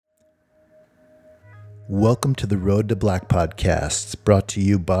Welcome to the Road to Black podcast, brought to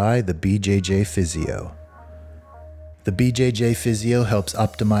you by the BJJ Physio. The BJJ Physio helps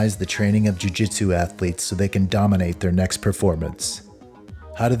optimize the training of jiu-jitsu athletes so they can dominate their next performance.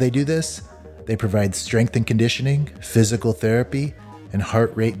 How do they do this? They provide strength and conditioning, physical therapy, and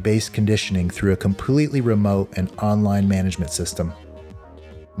heart rate-based conditioning through a completely remote and online management system,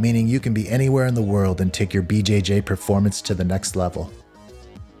 meaning you can be anywhere in the world and take your BJJ performance to the next level.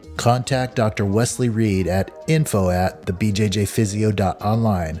 Contact Dr. Wesley Reed at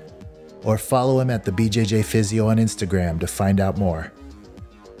info@thebjjphysio.online or follow him at the BJJ Physio on Instagram to find out more.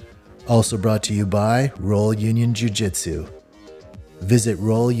 Also brought to you by Roll Union Jiu-Jitsu. Visit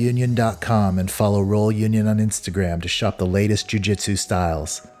rollunion.com and follow Roll Union on Instagram to shop the latest jiu-jitsu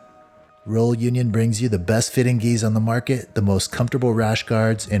styles. Roll Union brings you the best fitting gis on the market, the most comfortable rash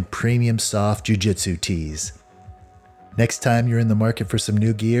guards, and premium soft jiu-jitsu tees. Next time you're in the market for some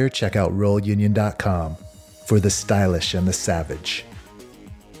new gear, check out rollunion.com for the stylish and the savage.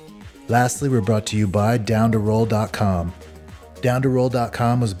 Lastly, we're brought to you by downtoroll.com.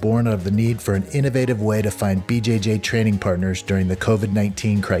 Downtoroll.com was born out of the need for an innovative way to find BJJ training partners during the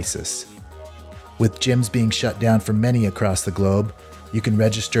COVID-19 crisis. With gyms being shut down for many across the globe, you can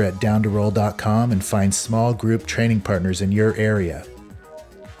register at downtoroll.com and find small group training partners in your area.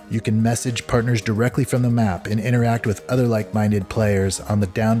 You can message partners directly from the map and interact with other like-minded players on the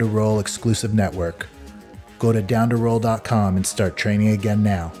Down to Roll exclusive network. Go to downtoroll.com and start training again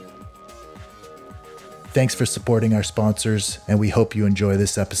now. Thanks for supporting our sponsors, and we hope you enjoy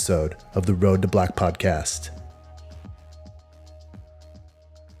this episode of the Road to Black podcast.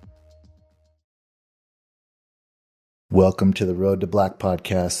 Welcome to the Road to Black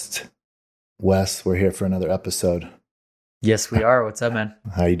podcast. Wes, we're here for another episode. Yes, we are. What's up, man?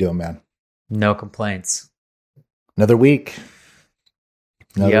 How you doing, man? No complaints. Another week.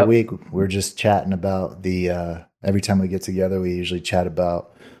 Another week. We're just chatting about the, every time we get together, we usually chat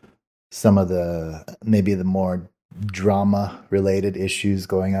about some of maybe the more drama-related issues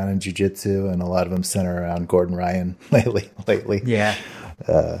going on in jiu-jitsu, and a lot of them center around Gordon Ryan lately. Yeah.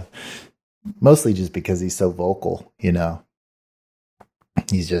 Mostly just because he's so vocal, you know.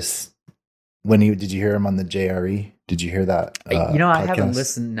 He's just, did you hear him on the JRE? Did you hear that? I haven't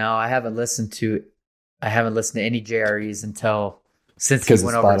listened. No, I haven't listened to any JREs since he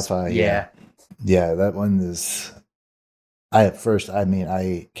went over Spotify. Yeah, that one is. I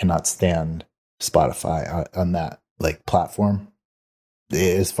cannot stand Spotify on that platform.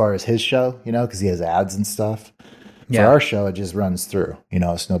 As far as his show, because he has ads and stuff. Yeah. For our show, it just runs through.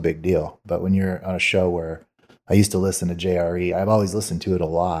 It's no big deal. But when you're on a show where I used to listen to JRE, I've always listened to it a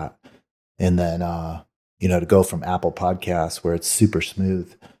lot, and then to go from Apple Podcasts, where it's super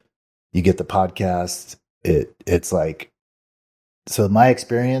smooth, you get the podcast. It's like, so my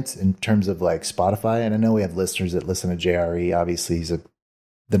experience in terms of Spotify, and I know we have listeners that listen to JRE. Obviously, he's the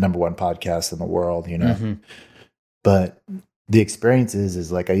number one podcast in the world, Mm-hmm. But the experience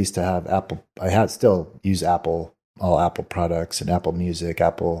is I used to have Apple. Still use Apple, all Apple products and Apple Music,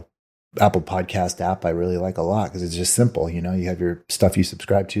 Apple Podcast app. I really like a lot because it's just simple. You have your stuff you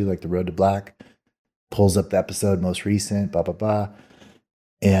subscribe to, like the Road to Black. Pulls up the episode most recent, blah blah blah.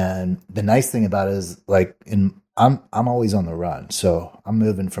 And the nice thing about it is I'm always on the run, so I'm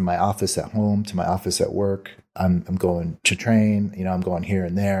moving from my office at home to my office at work. I'm going to train, I'm going here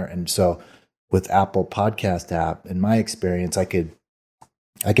and there, and so with Apple Podcast app, in my experience, I could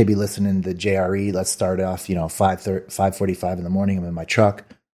be listening to JRE. Let's start off, 5:45 in the morning. I'm in my truck,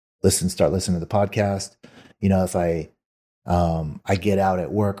 start listening to the podcast. If I get out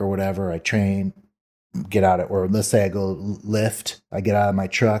at work or whatever, I train. Or let's say I go lift, I get out of my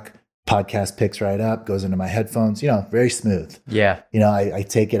truck, podcast picks right up, goes into my headphones, very smooth. Yeah. I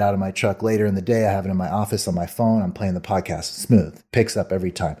take it out of my truck later in the day. I have it in my office on my phone. I'm playing the podcast. Smooth. Picks up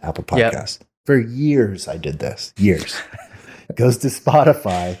every time. Apple Podcast. Yep. For years, I did this. Years. Goes to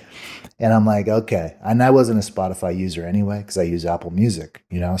Spotify. And I'm like, okay. And I wasn't a Spotify user anyway, because I use Apple Music,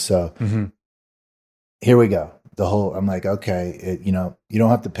 so Here we go. I'm like, okay, you don't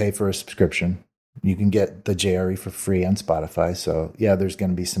have to pay for a subscription. You can get the JRE for free on Spotify. So yeah, there's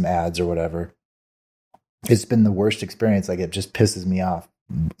going to be some ads or whatever. It's been the worst experience. It just pisses me off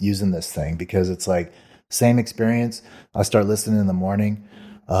using this thing because it's same experience. I start listening in the morning.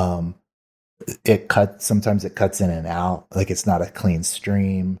 Sometimes it cuts in and out. It's not a clean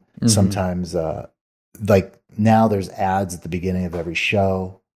stream. Mm-hmm. Sometimes, now there's ads at the beginning of every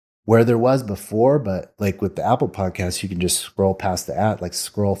show where there was before, but with the Apple Podcast, you can just scroll past the ad,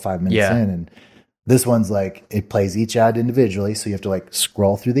 scroll 5 minutes in, and this one's it plays each ad individually. So you have to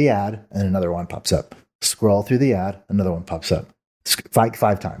scroll through the ad and another one pops up. Scroll through the ad, another one pops up.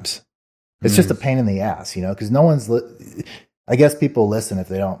 Five times. It's just a pain in the ass, you know, because no one's, I guess people listen if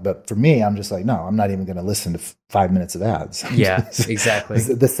they don't, but for me, I'm just like, no, I'm not even going to listen to 5 minutes of ads. Yeah, exactly. It's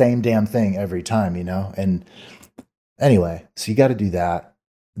the same damn thing every time, you know? And anyway, so you got to do that.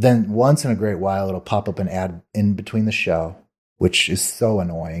 Then once in a great while, it'll pop up an ad in between the show, which is so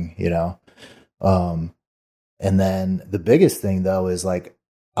annoying, you know? And then the biggest thing though is like,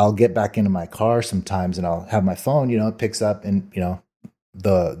 I'll get back into my car sometimes and I'll have my phone, you know, it picks up and, you know,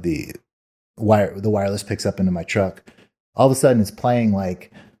 the wireless picks up into my truck. All of a sudden it's playing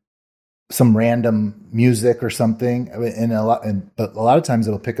like some random music or something. But a lot of times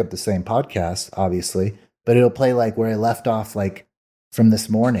it'll pick up the same podcast, obviously, but it'll play like where I left off, like from this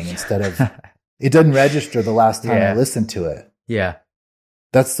morning instead of, it doesn't register the last time I listened to it. Yeah.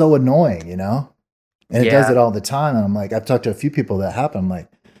 That's so annoying, you know? And it does it all the time. And I'm like, I've talked to a few people that happen. I'm like,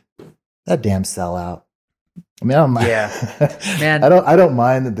 that damn sellout. I mean, I don't mind. Yeah, man. I don't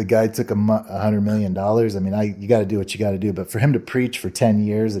mind that the guy took $100 million. I mean, you got to do what you got to do. But for him to preach for 10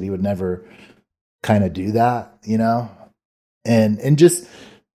 years that he would never kind of do that, you know, and just,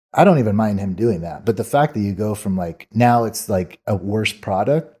 I don't even mind him doing that. But the fact that you go from like, now it's like a worse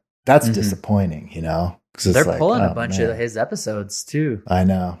product, that's disappointing, you know. They're pulling a bunch of his episodes too. I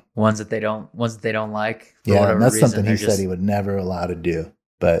know. Ones that they don't like. Yeah, and that's something he said he would never allow to do.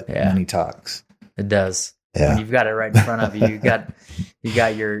 But when he talks, it does. Yeah. When you've got it right in front of you. You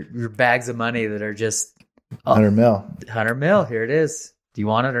got your bags of money that are just 100 mil. 100 mil. Here it is. Do you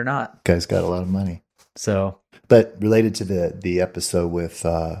want it or not? Guy's got a lot of money. So, but related to the episode with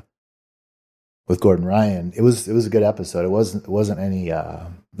Gordon Ryan, it was a good episode. It wasn't any.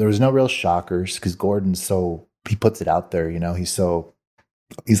 There was no real shockers because Gordon's he puts it out there. You know, he's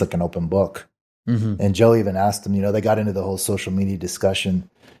like an open book. Mm-hmm. And Joe even asked him, you know, they got into the whole social media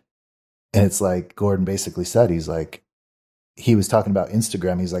discussion. And it's like Gordon basically said, he's like, he was talking about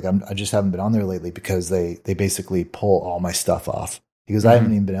Instagram. He's like, I just haven't been on there lately because they basically pull all my stuff off. He goes, I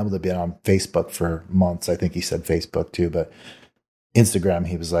haven't even been able to be on Facebook for months. I think he said Facebook too, but Instagram,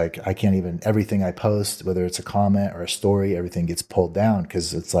 he was like, I can't even, everything I post, whether it's a comment or a story, everything gets pulled down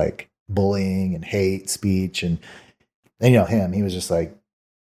because it's like bullying and hate speech. And you know, he was just like,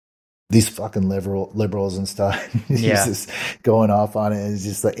 these fucking liberals and stuff. He's just going off on it. It's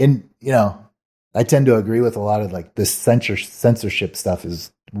just like, and you know, I tend to agree with a lot of like this censorship stuff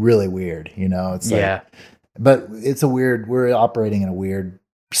is really weird. You know, it's like, but it's we're operating in a weird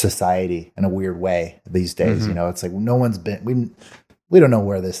society in a weird way these days. You know, it's like no one's been, we don't know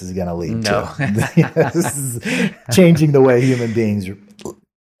where this is going to lead to. This is changing the way human beings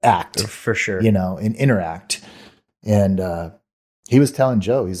act for sure, you know, and interact. And, he was telling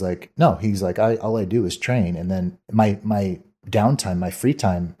Joe, he's like, all I do is train. And then my downtime, my free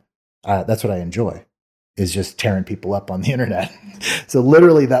time, that's what I enjoy, is just tearing people up on the internet. So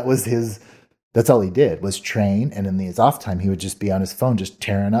literally that's all he did was train. And in his off time, he would just be on his phone, just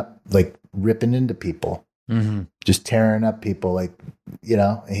tearing up, like ripping into people, just tearing up people. Like, you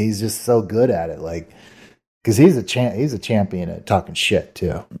know, he's just so good at it. Like, cause he's a champion at talking shit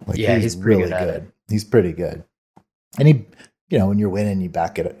too. Like he's really good. He's pretty good. And he, you know, when you're winning,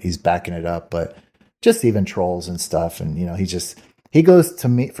 he's backing it up, but just even trolls and stuff. And, you know, he goes for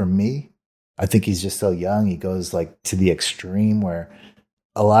me, I think he's just so young. He goes like to the extreme where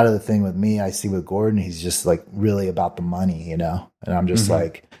a lot of the thing with me, I see with Gordon, he's just like really about the money, you know? And I'm just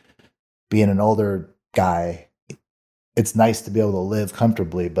like, being an older guy, it's nice to be able to live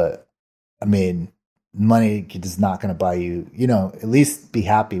comfortably, but I mean, money is not going to buy you, you know, at least be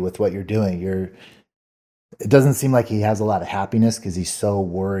happy with what you're doing. It doesn't seem like he has a lot of happiness because he's so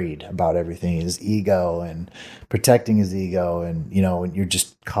worried about everything, his ego and protecting his ego. And, you know, when you're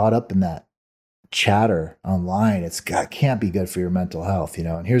just caught up in that chatter online, it can't be good for your mental health, you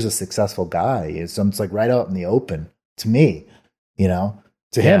know. And here's a successful guy. So it's like right out in the open to me, you know.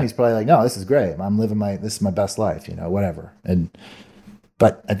 To him, he's probably like, no, this is great. I'm living this is my best life, you know, whatever.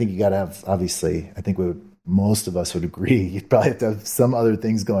 But I think you got to have, obviously, I think most of us would agree, you'd probably have to have some other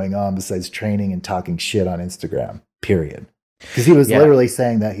things going on besides training and talking shit on Instagram, period. Because he was literally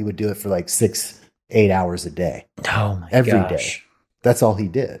saying that he would do it for like 6-8 hours a day. Oh my every day. That's all he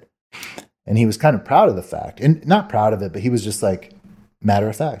did. And he was kind of proud of the fact. And not proud of it, but he was just like, matter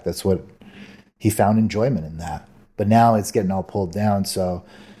of fact, that's what he found enjoyment in that. But now it's getting all pulled down. So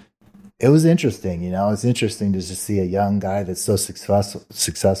it was interesting, you know. It's interesting to just see a young guy that's so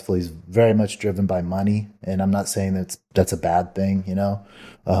successful. He's very much driven by money, and I'm not saying that's a bad thing, you know.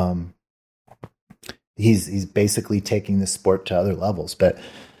 He's basically taking the sport to other levels. But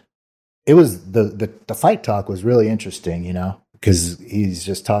it was the fight talk was really interesting, you know, because he's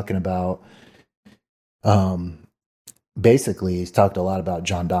just talking about basically he's talked a lot about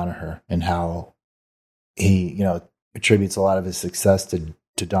John Danaher and how he, attributes a lot of his success to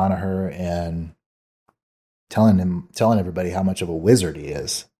Danaher and telling everybody how much of a wizard he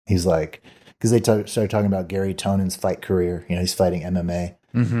is. He's like, because they started talking about Gary Tonon's fight career. He's fighting MMA,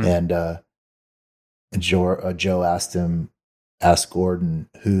 and Joe asked Gordon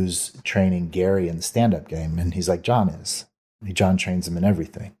who's training Gary in the stand-up game, and he's like, John is. John trains him in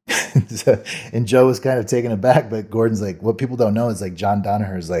everything. And Joe was kind of taken aback, but Gordon's like, what people don't know is like John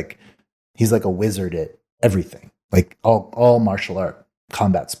Danaher is like, he's like a wizard at everything, like all martial art,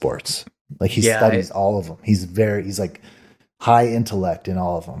 combat sports. Like he studies all of them. He's like high intellect in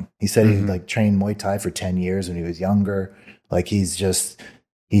all of them. He said he like trained Muay Thai for 10 years when he was younger. Like he's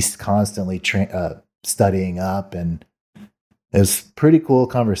constantly studying up, and it was pretty cool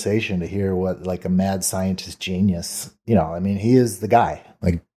conversation to hear what like a mad scientist genius, I mean, he is the guy.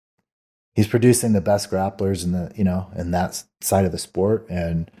 Like he's producing the best grapplers in in that side of the sport.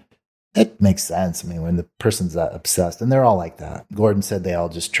 And it makes sense. I mean, when the person's that obsessed, and they're all like that. Gordon said they all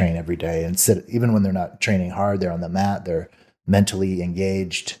just train every day and sit, even when they're not training hard, they're on the mat, they're mentally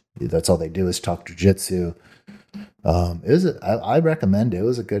engaged. That's all they do is talk jujitsu. I recommend it. It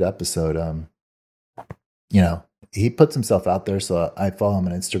was a good episode. He puts himself out there, so I follow him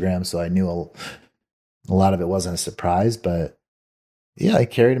on Instagram, so I knew a lot of it wasn't a surprise, but yeah, he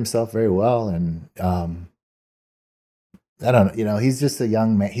carried himself very well. And I don't know, he's just a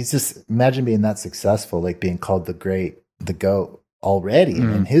young man. He's just, imagine being that successful, like being called the GOAT already.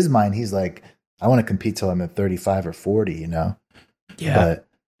 And in his mind, he's like, I want to compete till I'm at 35 or 40, Yeah.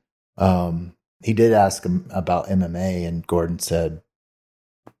 But he did ask him about MMA, and Gordon said,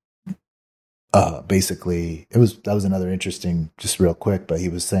 basically, that was another interesting, just real quick, but he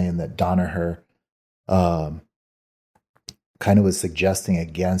was saying that Danaher kind of was suggesting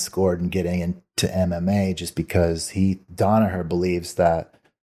against Gordon getting into MMA just because Danaher believes that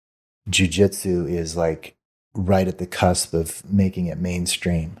jiu-jitsu is like right at the cusp of making it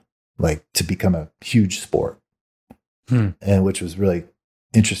mainstream, like to become a huge sport. And which was really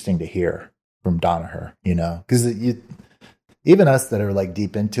interesting to hear from Danaher, because even us that are like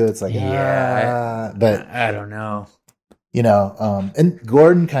deep into it's like, but I don't know, and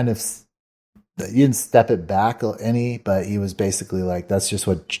Gordon kind of, he didn't step it back any, but he was basically like, that's just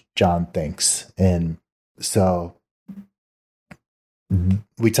what John thinks. And so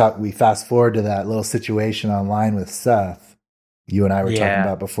we fast forward to that little situation online with Seth, you and I were talking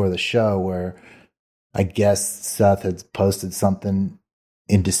about before the show, where I guess Seth had posted something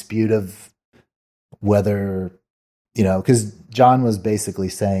in dispute of whether, because John was basically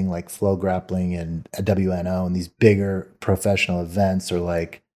saying like Flow Grappling and WNO and these bigger professional events are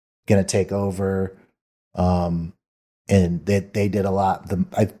like going to take over. And they did a lot.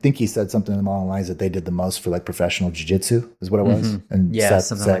 I think he said something along the lines that they did the most for like professional jiu-jitsu is what it was. And Seth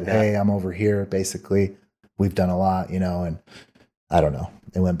said, like hey, I'm over here. Basically, we've done a lot, and I don't know.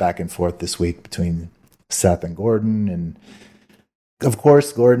 It went back and forth this week between Seth and Gordon. And of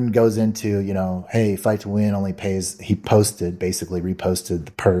course, Gordon goes into, hey, Fight to Win only pays, he basically reposted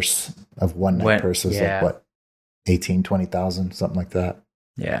the purse of one night purse was like what, 18, 20,000, something like that.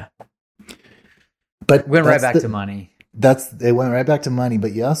 Yeah. But went right back to money. It went right back to money,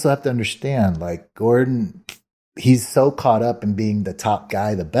 but you also have to understand, like Gordon, he's so caught up in being the top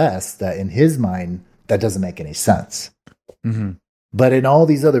guy, the best, that in his mind, that doesn't make any sense. But in all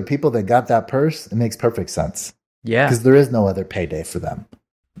these other people that got that purse, it makes perfect sense. Yeah. Because there is no other payday for them.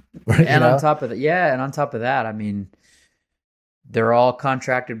 And on top of that, I mean, they're all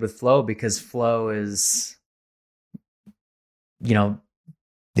contracted with Flow because Flow is,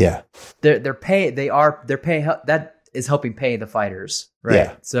 yeah, their pay that is helping pay the fighters, right?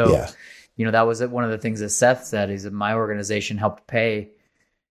 Yeah. So, that was one of the things that Seth said is that my organization helped pay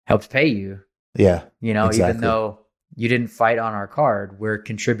you. Yeah. Exactly. Even though you didn't fight on our card, we're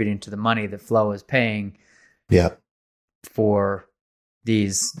contributing to the money that Flow is paying. Yeah. For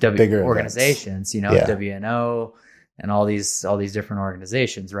these bigger organizations, WNO and all these different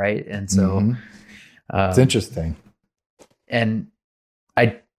organizations, right? And so it's interesting. And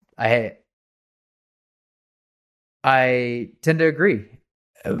I tend to agree,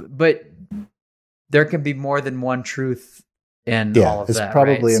 but there can be more than one truth in all of that. It's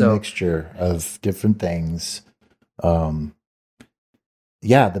probably a mixture of different things. The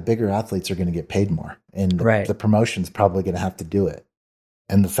bigger athletes are going to get paid more, and the promotion's probably going to have to do it.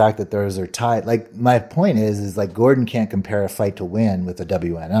 And the fact that those are tied, like my point is like Gordon can't compare a Fight to Win with a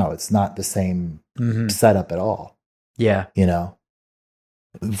WNO. It's not the same setup at all. Yeah.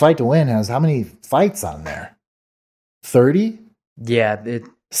 Fight to Win has how many fights on there? 30? Yeah.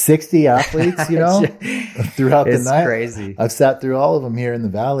 60 athletes, throughout the night. It's crazy. I've sat through all of them here in the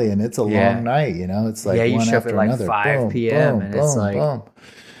Valley, and it's a long night. It's like you one show up after at like another. 5 boom, p.m. boom, and boom, it's like boom.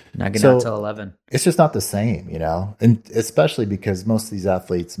 not getting out till 11. It's just not the same, and especially because most of these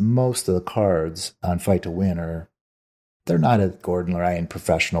athletes, most of the cards on Fight to Win they're not at Gordon Ryan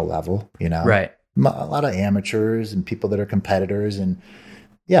professional level, Right. A lot of amateurs and people that are competitors. And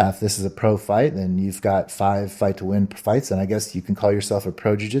yeah, if this is a pro fight, then you've got 5 Fight to Win fights. And I guess you can call yourself a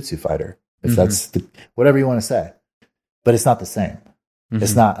pro jiu-jitsu fighter if that's whatever you want to say, but it's not the same.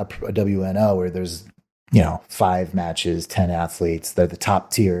 It's not a WNO where there's, 5 matches, 10 athletes. They're the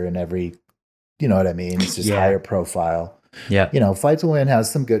top tier in every, you know what I mean? It's just higher profile. Yeah. Fight to Win has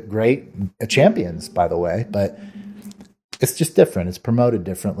some great champions, by the way, but it's just different. It's promoted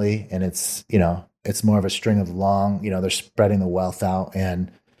differently, and it's, it's more of a string of long, they're spreading the wealth out,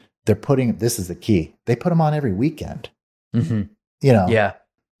 and they're this is the key. They put them on every weekend. Yeah.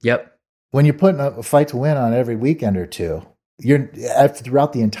 Yep. When you're putting a Fight to Win on every weekend or two, you're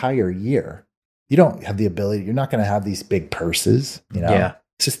throughout the entire year, you don't have the ability, you're not going to have these big purses, Yeah.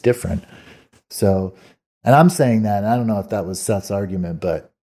 It's just different. So, and I'm saying that, and I don't know if that was Seth's argument,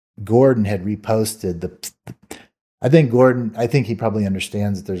 but Gordon had reposted I think he probably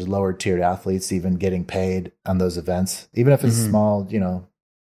understands that there's lower tiered athletes even getting paid on those events, even if it's small,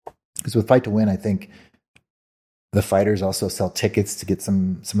 because with Fight to Win, I think the fighters also sell tickets to get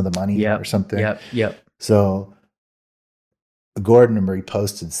some of the money or something. Yep. So Gordon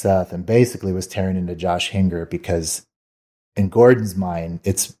reposted Seth and basically was tearing into Josh Hinger because in Gordon's mind,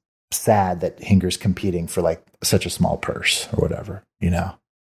 it's sad that Hinger's competing for like such a small purse or whatever,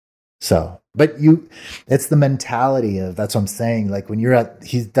 So, but it's the mentality of, that's what I'm saying. Like when you're I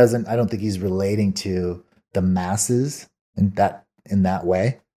don't think he's relating to the masses in that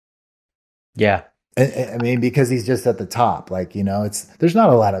way. Yeah. I mean, because he's just at the top, like, there's not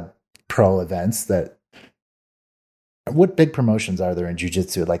a lot of pro events what big promotions are there in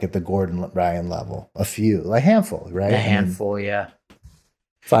jiu-jitsu? Like at the Gordon Ryan level, a few, a handful, right? A handful. Yeah.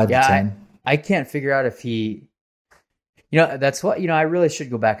 5 to 10. I can't figure out if he, that's what, I really should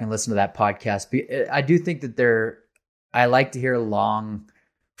go back and listen to that podcast. I do think that I like to hear long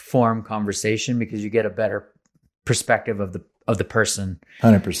form conversation because you get a better perspective of the person.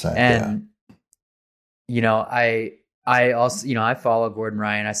 100%. And, I also, I follow Gordon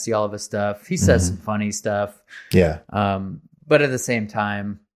Ryan. I see all of his stuff. He says some funny stuff. Yeah. But at the same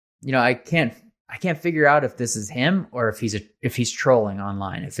time, I can't figure out if this is him or if he's trolling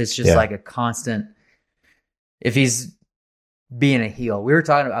online. If it's just like a constant, if he's being a heel.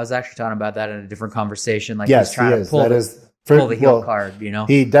 I was actually talking about that in a different conversation. Like he's trying to pull the heel card,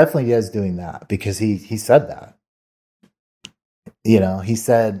 He definitely is doing that because he said that. He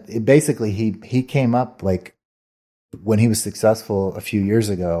said basically he came up like when he was successful a few years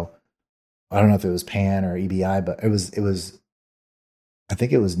ago. I don't know if it was Pan or EBI, but it was I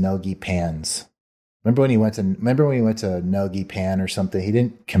think it was Nogi Pans. Remember when he went to Nogi Pan or something? He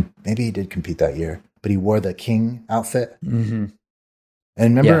didn't maybe he did compete that year, but he wore the king outfit. Mm-hmm.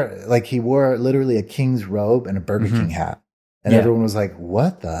 And remember, like he wore literally a king's robe and a Burger King hat. And everyone was like,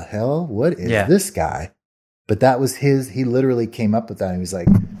 what the hell? What is this guy? But that was he literally came up with that. And he was like,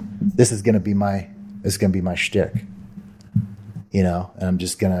 this is going to be my shtick, and I'm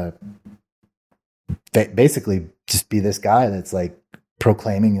just going to basically just be this guy that's like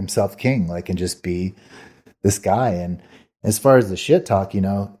proclaiming himself king, like, and just be this guy. And as far as the shit talk,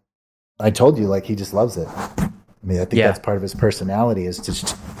 I told you, like, he just loves it. I mean, I think that's part of his personality is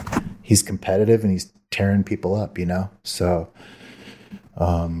just, he's competitive and he's tearing people up, So,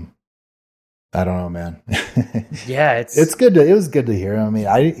 I don't know, man. Yeah, it's good. It was good to hear. I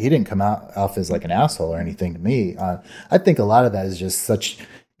mean, he didn't come off as like an asshole or anything to me. I think a lot of that is just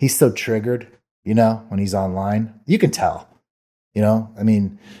he's so triggered, when he's online. You can tell, I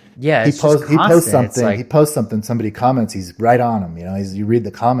mean, he posts something. Like, he posts something. Somebody comments. He's right on him. You read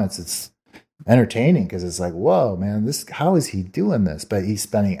the comments. It's entertaining because it's like, whoa, man, how is he doing this? But he's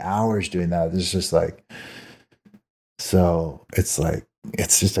spending hours doing that. It's just like, so it's like,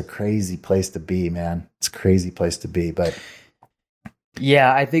 it's just a crazy place to be, man. It's a crazy place to be. But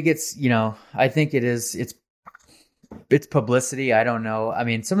yeah, I think it's, I think it is, it's publicity. I don't know. I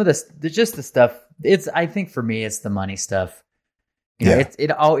mean, some of this, just the stuff, I think for me, it's the money stuff.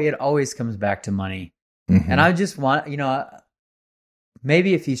 It always comes back to money. Mm-hmm. And I just want,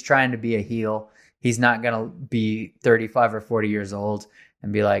 maybe if he's trying to be a heel, he's not going to be 35 or 40 years old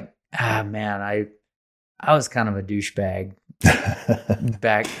and be like, man, I was kind of a douchebag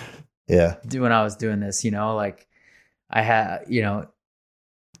back when I was doing this, like I had,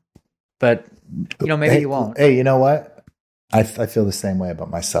 but maybe he won't. Hey, you know what? I feel the same way about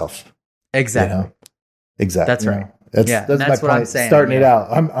myself. Exactly. You know? Exactly. That's right. That's my what point. I'm saying. Starting it out.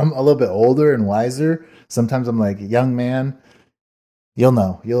 I'm a little bit older and wiser. Sometimes I'm like, young man, you'll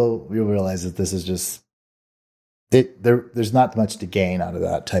know. You'll realize that this is just there's not much to gain out of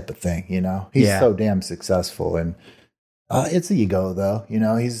that type of thing, you know. He's so damn successful, and it's ego though, you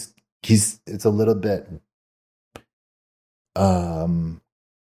know. He's it's a little bit I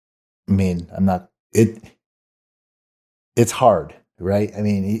mean, it's hard, right? I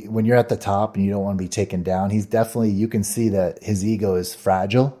mean, when you're at the top and you don't want to be taken down, he's definitely, you can see that his ego is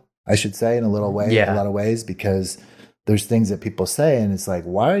fragile, I should say, in a little way, a lot of ways, because there's things that people say, and it's like,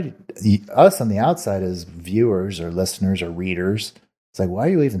 why us on the outside as viewers or listeners or readers, it's like, why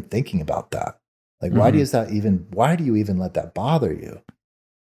are you even thinking about that? Like, why do you even let that bother you?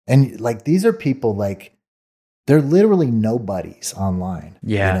 And like, these are people, like, they're literally nobodies online.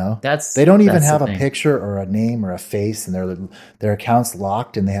 Yeah. You know, they don't even have a picture or a name or a face, and their account's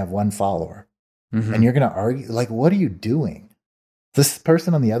locked and they have one follower. And you're going to argue, like, what are you doing? This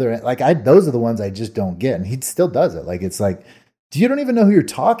person on the other end, like, those are the ones I just don't get. And he still does it. Like, it's like, you don't even know who you're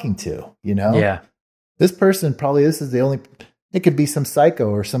talking to, you know? Yeah. This person this is the only, it could be some psycho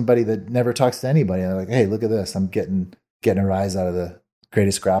or somebody that never talks to anybody. And they're like, hey, look at this. I'm getting a rise out of the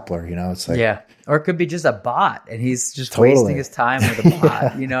greatest grappler, you know? It's like, yeah. Or it could be just a bot and he's just wasting his time with a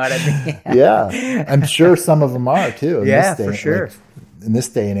bot. You know what I mean? Yeah. I'm sure some of them are too. For sure. Like, in this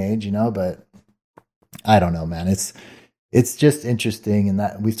day and age, you know, but I don't know, man. It's just interesting. And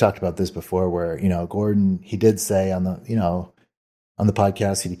that we've talked about this before where, you know, Gordon, he did say on the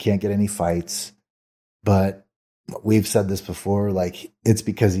podcast, he can't get any fights, but we've said this before, like, it's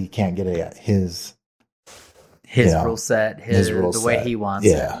because he can't get his rule set, the way he wants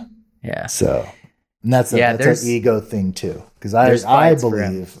it. Yeah. So, and that's an ego thing too. Because I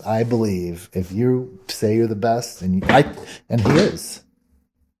believe if you say you're the best, and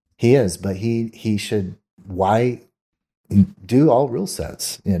he is, but he should, why do all rule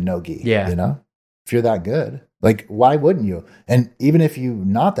sets in no gi? Yeah. You know, if you're that good, like, why wouldn't you? And even if you're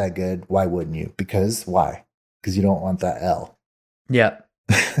not that good, why wouldn't you? Because why? Because you don't want that L. Yeah.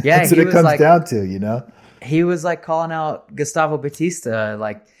 Yeah. That's what it comes down to, you know? He was like calling out Gustavo Batista,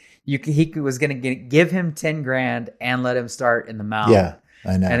 like he was going to give him 10 grand and let him start in the mount. Yeah,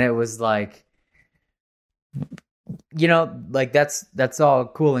 I know. And it was like, you know, like that's all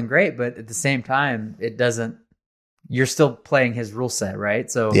cool and great, but at the same time, you're still playing his rule set, right?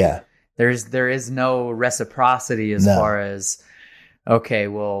 So yeah, there is no reciprocity as far as, okay,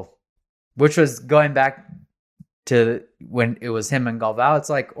 well, which was going back to when it was him and Galvao. It's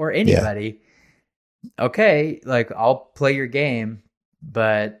like, or anybody, okay, like, I'll play your game,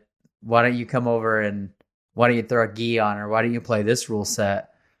 but why don't you come over and why don't you throw a gi on, or why don't you play this rule set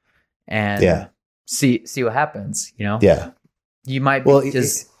and see what happens, you know? Yeah. You might be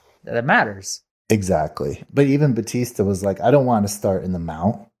that matters. Exactly. But even Batista was like, I don't want to start in the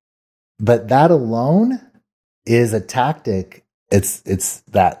mount. But that alone is a tactic. It's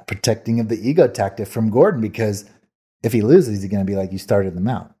that protecting of the ego tactic from Gordon, because if he loses, he's going to be like, you started in the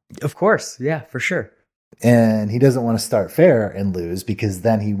mount. Of course. Yeah, for sure. And he doesn't want to start fair and lose, because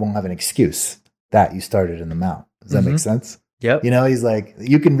then he won't have an excuse that you started in the mount. Does that make sense? Yep. You know, he's like,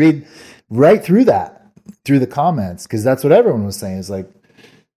 you can read right through that, through the comments, because that's what everyone was saying. Is like,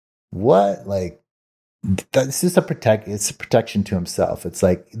 what? Like, that's just it's a protection to himself. It's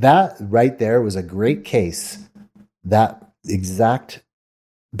like, that right there was a great case, that exact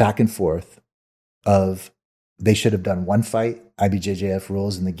back and forth of, they should have done one fight, IBJJF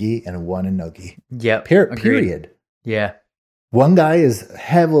rules in the gi, and one in no gi. Yep. Period. Yeah. One guy is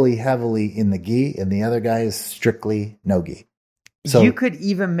heavily in the gi, and the other guy is strictly no gi. So you could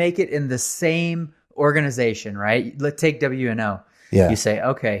even make it in the same organization, right? Let's take WNO. Yeah. You say,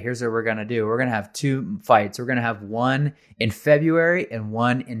 okay, here's what we're going to do. We're going to have 2 fights. We're going to have one in February and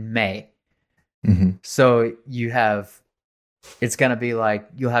one in May. Mm-hmm. So it's going to be like,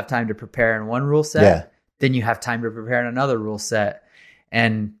 you'll have time to prepare in one rule set. Yeah. Then you have time to prepare in another rule set.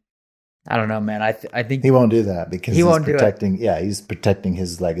 And I don't know, man. I think he won't do that, because he won't protecting. Yeah, he's protecting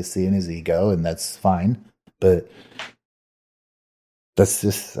his legacy and his ego, and that's fine. But that's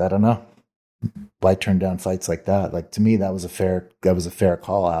just, I don't know. Why turn down fights like that? Like, to me, that was a fair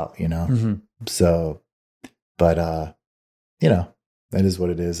call out, you know? Mm-hmm. So, but, you know, that is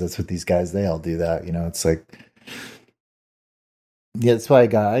what it is. That's what these guys, they all do that, you know? It's like, yeah, that's why I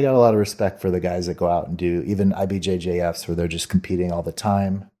got a lot of respect for the guys that go out and do even IBJJFs, where they're just competing all the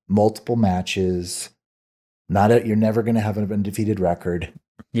time, multiple matches. You're never going to have an undefeated record.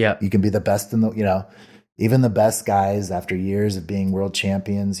 Yeah. You can be the best in the, you know, even the best guys after years of being world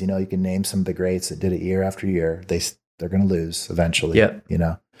champions, you know, you can name some of the greats that did it year after year. They they're going to lose eventually. Yep. You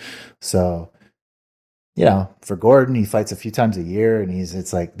know, so you know, for Gordon, he fights a few times a year, and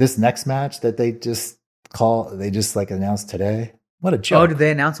it's like this next match that they just like announced today. What a joke! Oh, did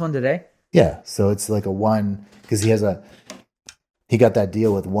they announce one today? Yeah, so it's like a one because he got that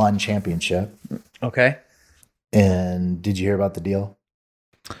deal with one championship. Okay. And did you hear about the deal?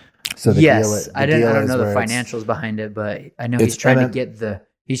 So the yes, deal, I don't know the financials behind it, but I know he's trying to get the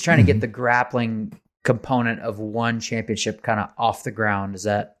grappling component of one championship kind of off the ground. Is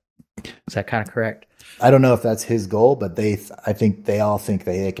that kind of correct? I don't know if that's his goal, but I think they all think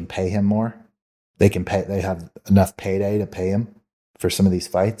they can pay him more. They have enough payday to pay him for some of these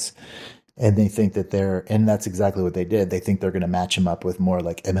fights. And they think that and that's exactly what they did. They think they're going to match him up with more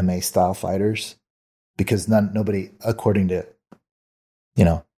like MMA style fighters because nobody, according to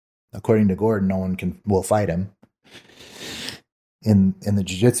Gordon, no one will fight him in the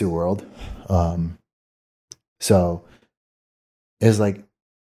jiu-jitsu world. So it's like,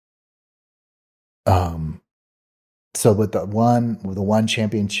 so with the one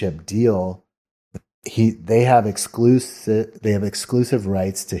championship deal, they have exclusive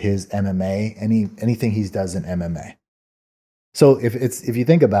rights to his MMA, anything he does in MMA. So if you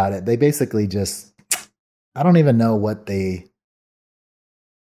think about it, they basically just, I don't even know what they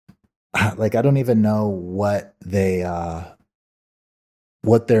like. I don't even know what their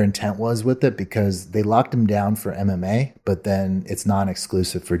intent was with it because they locked him down for MMA, but then it's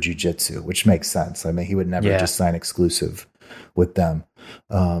non-exclusive for jiu-jitsu, which makes sense. I mean, he would never just sign exclusive with them.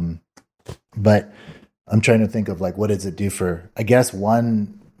 But I'm trying to think of like, what does it do for, I guess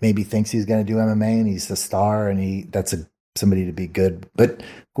one maybe thinks he's going to do MMA and he's a star and that's somebody to be good. But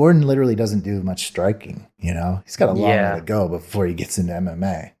Gordon literally doesn't do much striking, you know, he's got a long way to go before he gets into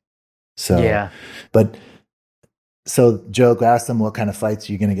MMA. So, so Joe asked them what kind of fights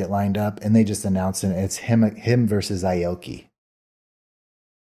are you going to get lined up, and they just announced it. It's him versus Aoki.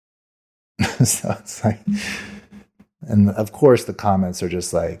 So it's like, and of course the comments are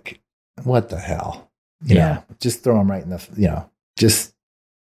just like, what the hell? You know, just throw him right in the, just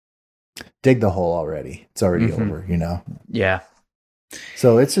dig the hole already. It's already over, you know? Yeah.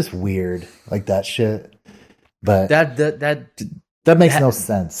 So it's just weird, like that shit. But that makes no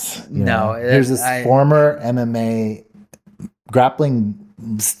sense. There's this former MMA grappling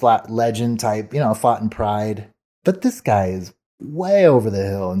legend type, fought in Pride. But this guy is way over the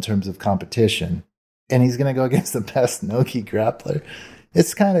hill in terms of competition. And he's going to go against the best Nogi grappler.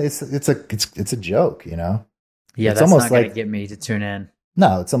 It's kind of, it's a joke, you know? Yeah, it's that's almost not going to get me to tune in.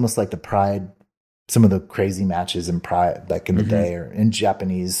 No, it's almost like the Pride, some of the crazy matches in Pride back in the day, or in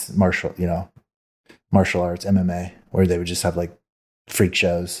Japanese martial arts, MMA, where they would just have like freak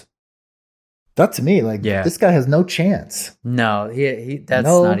shows. That to me, like, this guy has no chance. No, that's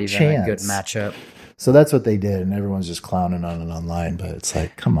not even a good matchup. So that's what they did, and everyone's just clowning on it online. But it's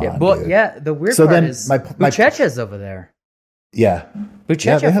like, come on, dude. The weird part is Buchecha's over there. Yeah,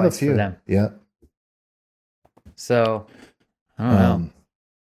 Buchecha they have a fights few. For them. Yeah. So I don't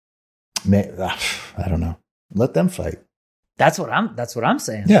know. I don't know. Let them fight. That's what I'm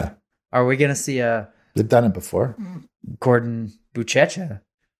saying. Yeah. Are we gonna see They've done it before. Gordon Buchecha?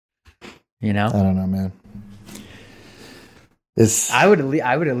 You know. I don't know, man. I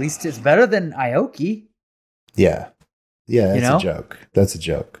would at least. It's better than Aoki. Yeah. That's a joke. That's a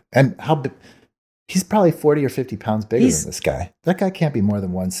joke. And how big? He's probably 40 or 50 pounds bigger than this guy. That guy can't be more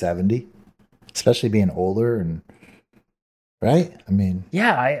than 170, especially being older and right. I mean,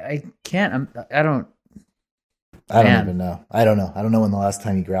 yeah, I can't. I don't even know. I don't know. I don't know when the last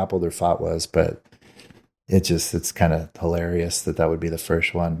time he grappled or fought was, but it's kind of hilarious that would be the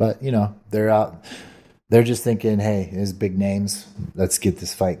first one. But they're out. They're just thinking, hey, there's big names. Let's get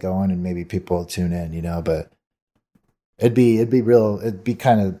this fight going, and maybe people will tune in. But it'd be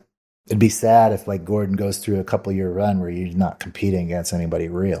sad if like Gordon goes through a couple year run where you're not competing against anybody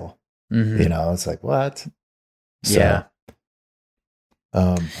real. It's like, what? So,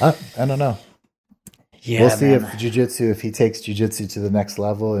 I don't know. Yeah, we'll see if jiu-jitsu, if he takes jiu-jitsu to the next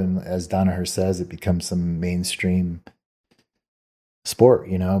level, and as Danaher says, it becomes some mainstream sport,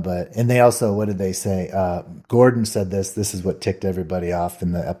 and they also, what did they say? Gordon said this is what ticked everybody off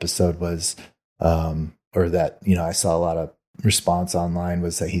in the episode was, or that, I saw a lot of response online,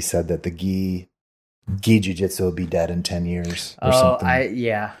 was that he said that the gi jiu-jitsu will be dead in 10 years or something. I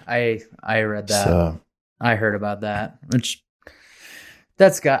read that. So, I heard about that, which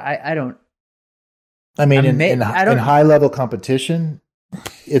that's got, I don't. I mean, in high level competition,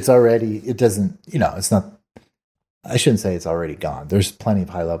 it's not, I shouldn't say it's already gone. There's plenty of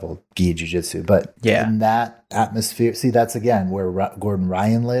high level gi jiu-jitsu, but in that atmosphere, see, that's again where Gordon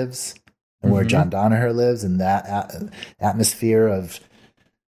Ryan lives. and where John Danaher lives, and that atmosphere of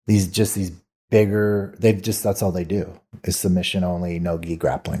these bigger, that's all they do is submission only, no gi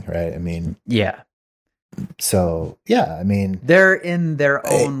grappling, right? I mean, yeah. So yeah, I mean, they're in their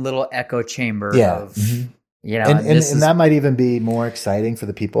own little echo chamber of, you know, and that might even be more exciting for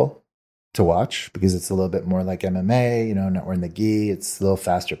the people to watch because it's a little bit more like MMA, you know, not wearing the gi, it's a little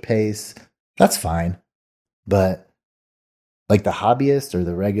faster pace. That's fine. But like the hobbyist or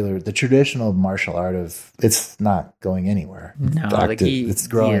the traditional martial art it's not going anywhere. No, it's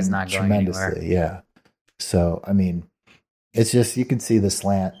growing is not going tremendously. Anywhere. Yeah. So, I mean, it's just, you can see the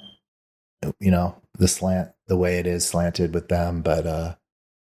slant, you know, the way it is slanted with them, but,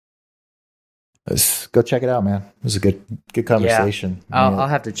 let's go check it out, man. It was a good conversation. Yeah. I'll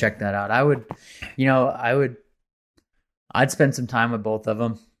have to check that out. I'd spend some time with both of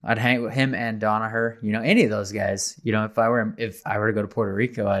them. I'd hang with him and Danaher, you know, any of those guys. You know, if I were to go to Puerto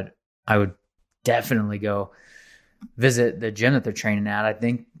Rico, I would definitely go visit the gym that they're training at.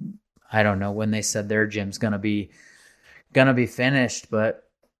 I don't know when they said their gym's gonna be finished, but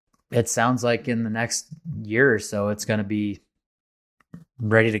it sounds like in the next year or so it's gonna be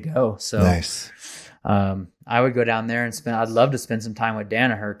ready to go. So nice. I would go down there and I'd love to spend some time with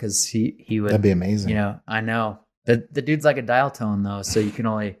Danaher because he would. That'd be amazing. You know, I know. The dude's like a dial tone though, so you can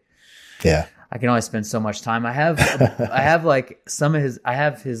only I can only spend so much time. I have like I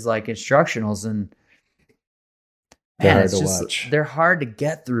have his like instructionals, and they're hard to watch. They're hard to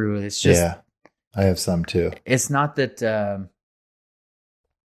get through. It's just I have some too. It's not that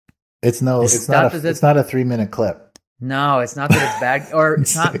it's not a 3-minute clip. No, it's not that it's bad or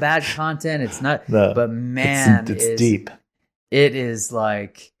it's not bad content. It's not but man, it's deep. It is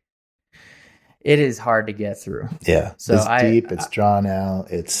like it is hard to get through. Yeah. So it's deep, it's drawn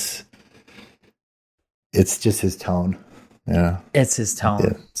out, it's just his tone. Yeah. It's his tone.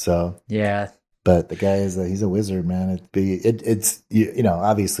 Yeah. So yeah. But the guy he's a wizard, man. It's you know,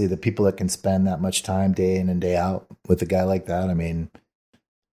 obviously the people that can spend that much time day in and day out with a guy like that, I mean,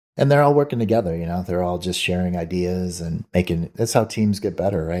 and they're all working together, you know, they're all just sharing ideas and that's how teams get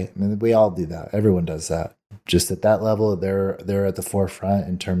better, right? I mean, we all do that. Everyone does that. Just at that level, they're at the forefront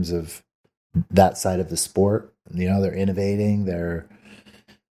in terms of that side of the sport. You know, they're innovating, they're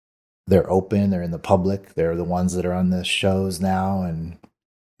open, they're in the public, they're the ones that are on the shows now, and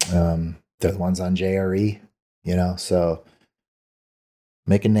they're the ones on JRE, you know, so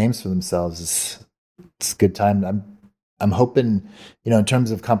making names for themselves it's a good time. I'm hoping, you know, in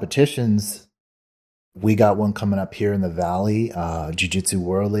terms of competitions, we got one coming up here in the Valley, Jiu-Jitsu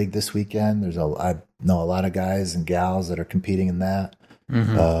World League this weekend. I know a lot of guys and gals that are competing in that.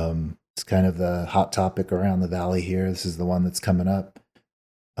 Mm-hmm. It's kind of the hot topic around the Valley here. This is the one that's coming up.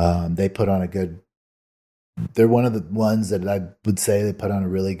 They put on they're one of the ones that I would say they put on a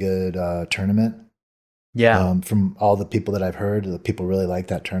really good tournament. Yeah. From all the people that I've heard, the people really like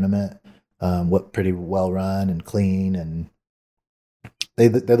that tournament. Pretty well run and clean, and they're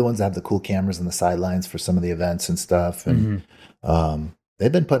the ones that have the cool cameras on the sidelines for some of the events and stuff. And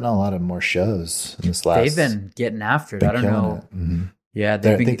they've been putting on a lot of more shows in this last. They've been getting after it. I don't know. Mm-hmm. Yeah,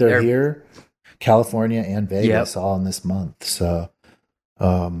 I think they're here, California and Vegas, all in this month. So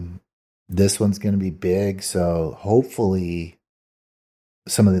this one's going to be big. So hopefully,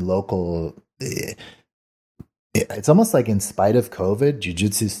 some of the local. It's almost like in spite of COVID,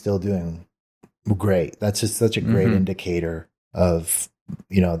 jiu-jitsu is still doing great. That's just such a great indicator of,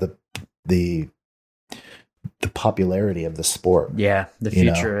 you know, the popularity of the sport. Yeah, the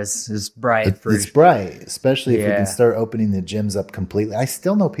future is bright. It's bright, especially if we can start opening the gyms up completely. I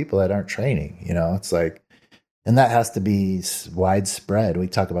still know people that aren't training, you know, it's like, and that has to be widespread. We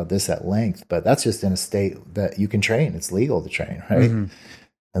talk about this at length, but that's just in a state that you can train. It's legal to train, right? Mm-hmm.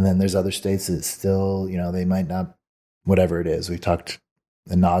 And then there's other states that still, you know, they might not, whatever it is. We talked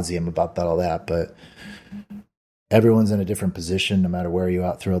ad nauseum about all that, but everyone's in a different position no matter where you're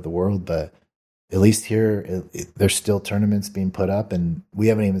at throughout the world. But at least here, there's still tournaments being put up, and we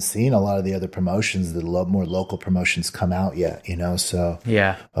haven't even seen a lot of the other promotions, the more local promotions come out yet, you know? So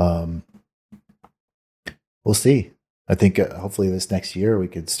yeah, we'll see. I think hopefully this next year we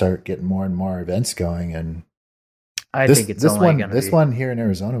could start getting more and more events going, and I think it's only going to be. This one here in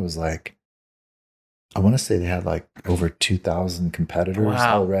Arizona was like, I want to say they had like over 2,000 competitors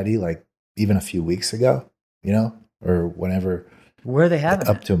already, like even a few weeks ago, you know, or whenever. Where are they having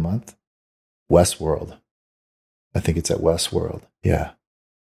up to a month? Westworld. I think it's at Westworld. Yeah.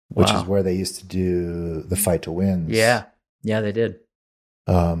 Which is where they used to do the Fight to Wins. Yeah. Yeah, they did.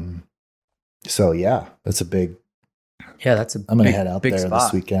 So yeah, that's a big. Yeah, I'm going to head out there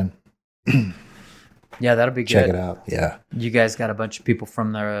spot. this weekend. Yeah, that'll be Check good. it out. Yeah. You guys got a bunch of people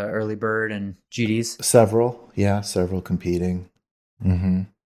from the Early Bird and GDs? Several competing. Mm-hmm.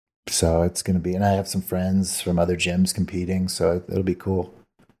 So it's going to be, and I have some friends from other gyms competing, so it'll be cool.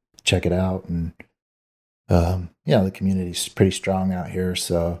 Check it out. And, the community's pretty strong out here,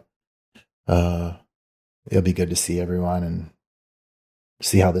 so it'll be good to see everyone and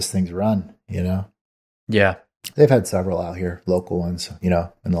see how this thing's run, Yeah. They've had several out here, local ones, in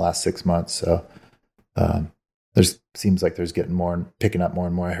the last 6 months. So seems like there's picking up more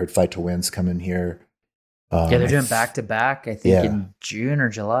and more. I heard Fight to Win's coming here. They're doing back to back, I think in June or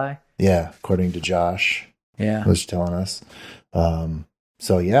July. Yeah, according to Josh. Yeah. Was telling us.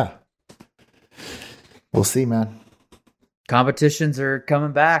 So yeah. We'll see, man. Competitions are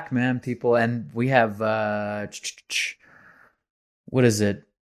coming back, man, people. And we have, what is it?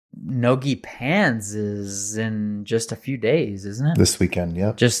 Nogi Pans is in just a few days, isn't it? This weekend,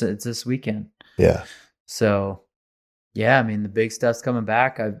 yep. It's this weekend. Yeah. So, yeah, I mean, the big stuff's coming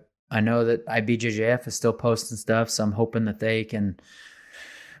back. I know that IBJJF is still posting stuff, so I'm hoping that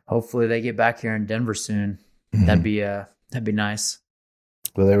hopefully they get back here in Denver soon. Mm-hmm. That'd be nice.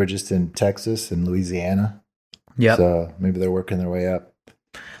 Well, they were just in Texas and Louisiana. Yeah. So maybe they're working their way up.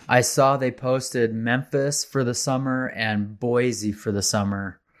 I saw they posted Memphis for the summer and Boise for the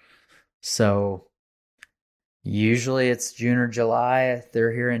summer. So usually it's June or July.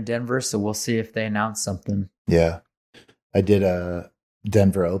 They're here in Denver, so we'll see if they announce something. Yeah. I did a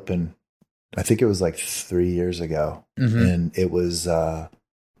Denver Open. I think it was like 3 years ago. Mm-hmm. And it was the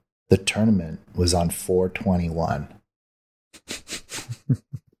tournament was on 4/21.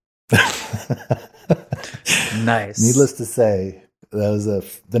 Nice. Needless to say, that was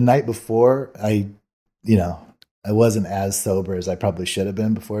the night before. I wasn't as sober as I probably should have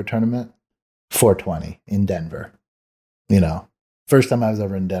been before a tournament. 4/20 in Denver. First time I was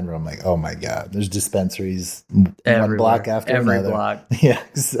ever in Denver, I'm like, oh my God, there's dispensaries one block after another. Block. Yeah.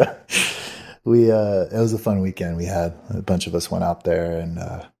 So it was a fun weekend. We had a bunch of us went out there and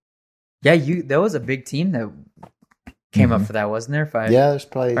there was a big team that came up for that, wasn't there? There's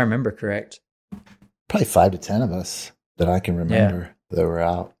probably, if I remember correct. Probably 5 to 10 of us that I can remember that were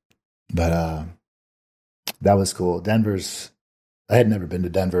out. But that was cool. I had never been to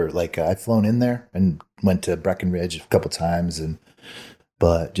Denver. Like I'd flown in there and went to Breckenridge a couple times,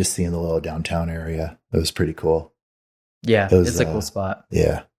 but just seeing the little downtown area, it was pretty cool. Yeah, it's a cool spot.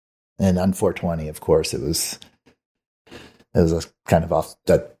 Yeah, and on 4/20, of course, it was a kind of off.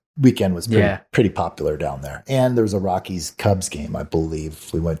 That weekend was pretty popular down there, and there was a Rockies Cubs game, I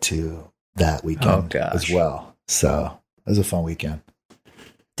believe. We went to that weekend as well. So it was a fun weekend.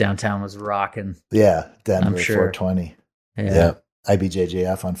 Downtown was rocking. Yeah, Denver, I'm sure. 4/20. Yeah.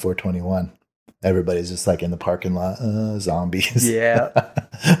 IBJJF on 4/21. Everybody's just like in the parking lot, zombies. Yeah.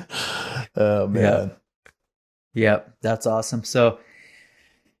 Oh man. Yep. That's awesome. So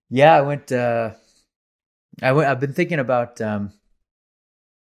yeah, I've been thinking about, I've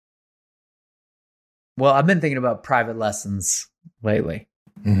been thinking about private lessons lately.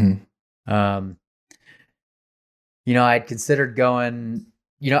 Mm-hmm. I'd considered going,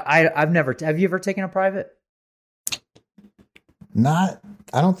 have you ever taken a private? I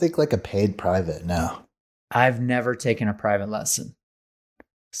don't think like a paid private, no. I've never taken a private lesson.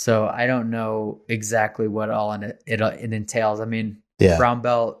 So I don't know exactly what all it entails. I mean, brown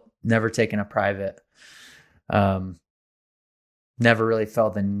belt, never taken a private. Never really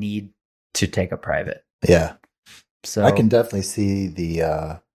felt the need to take a private. Yeah. So I can definitely see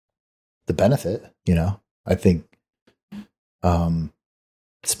the benefit, I think,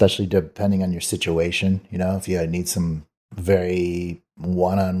 especially depending on your situation, if you need some very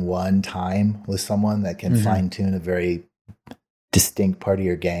one-on-one time with someone that can fine tune a very distinct part of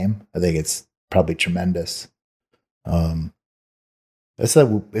your game. I think it's probably tremendous. Guys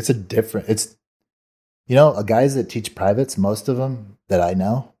that teach privates, most of them that I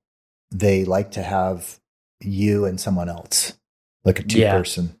know, they like to have you and someone else, like a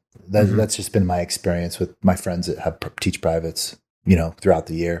two-person. That's just been my experience with my friends that teach privates, throughout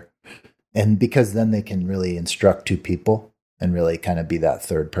the year. And because then they can really instruct two people and really kind of be that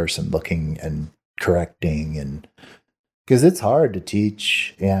third person looking and correcting. And because it's hard to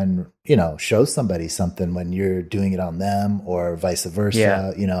teach and, show somebody something when you're doing it on them or vice versa.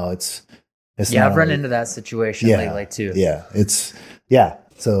 Yeah. It's I've run into that situation lately too. Yeah.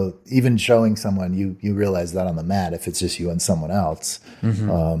 So even showing someone, you realize that on the mat, if it's just you and someone else.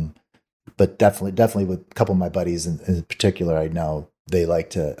 Mm-hmm. But definitely with a couple of my buddies in particular, I know they like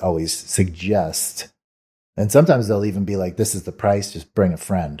to always suggest, and sometimes they'll even be like, this is the price, just bring a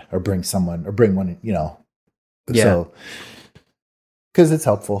friend or bring someone or bring one, So because it's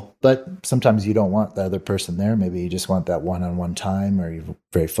helpful. But sometimes you don't want the other person there. Maybe you just want that one-on-one time, or you're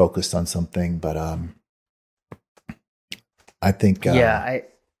very focused on something. But I think I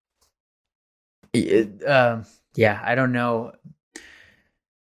don't know.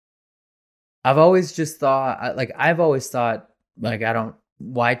 I've always thought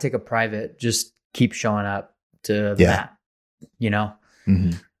why take a private? Just keep showing up to the mat, you know?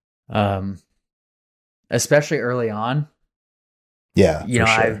 Mm-hmm. Especially early on. Yeah. You know,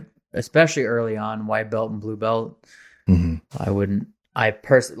 sure. Especially early on, white belt and blue belt. Mm-hmm. I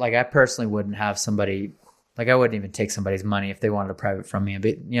personally wouldn't have somebody, like I wouldn't even take somebody's money if they wanted a private from me.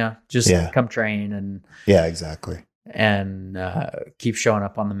 But just come train and exactly. And keep showing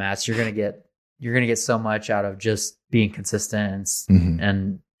up on the mats. You're gonna get so much out of just being consistent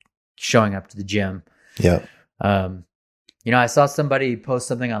and showing up to the gym. Yeah. I saw somebody post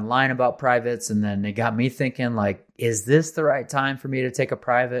something online about privates, and then it got me thinking, like, is this the right time for me to take a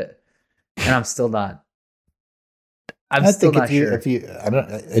private? And I'm still not. I'm still not sure.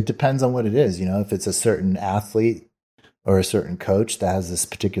 It depends on what it is. If it's a certain athlete or a certain coach that has this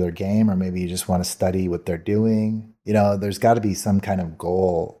particular game, or maybe you just want to study what they're doing. There's got to be some kind of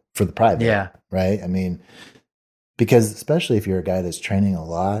goal for the private. Yeah. Right. I mean, because especially if you're a guy that's training a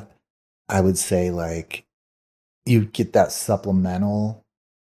lot, I would say like you get that supplemental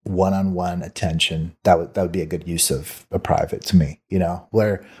one-on-one attention. That would be a good use of a private to me,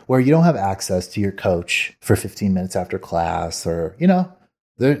 where you don't have access to your coach for 15 minutes after class, or,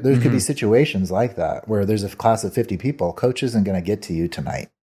 there could be situations like that where there's a class of 50 people, coach isn't going to get to you tonight,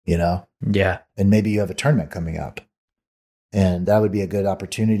 Yeah. And maybe you have a tournament coming up, and that would be a good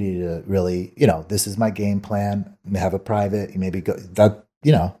opportunity to really, this is my game plan. Have a private, you maybe go that,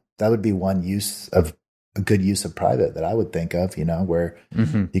 that would be one use of a good use of private that I would think of, where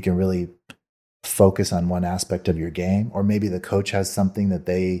you can really focus on one aspect of your game, or maybe the coach has something that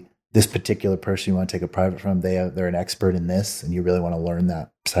this particular person you want to take a private from, they're an expert in this, and you really want to learn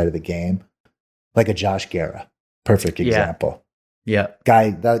that side of the game. Like a Josh Guerra, perfect example. Yeah.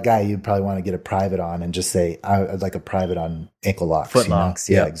 That guy you'd probably want to get a private on and just say, I'd like a private on ankle locks. Foot locks.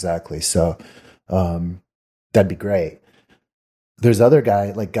 Yeah, exactly. So that'd be great. There's other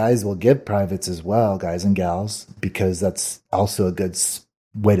guys will give privates as well, guys and gals, because that's also a good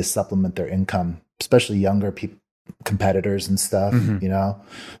way to supplement their income, especially younger competitors and stuff,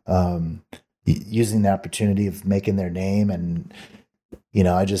 using the opportunity of making their name. And,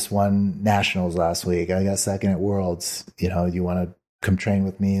 I just won nationals last week. I got second at Worlds, you want to come train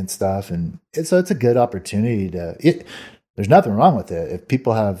with me and stuff. And so it's a good opportunity there's nothing wrong with it. If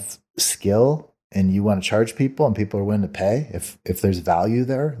people have skill and you want to charge people and people are willing to pay, if there's value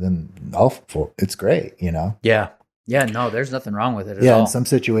there, then it's great, Yeah. Yeah. No, there's nothing wrong with it at all. In some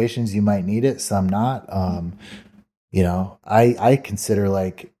situations you might need it, some not. I consider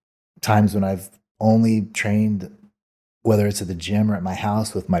like times when I've only trained, whether it's at the gym or at my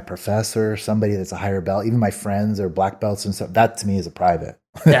house with my professor, somebody that's a higher belt, even my friends or black belts and stuff, that to me is a private.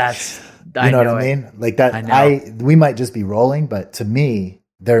 I know what I mean? Like that, we might just be rolling, but to me,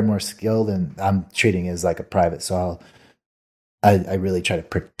 they're more skilled, and I'm treating it as like a private. So I really try to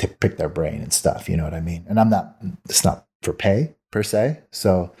pick their brain and stuff. You know what I mean? And it's not for pay per se.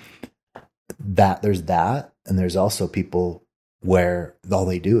 So there's that. And there's also people where all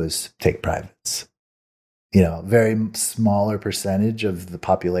they do is take privates, very smaller percentage of the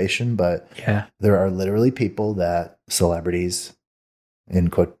population, but there are literally people celebrities in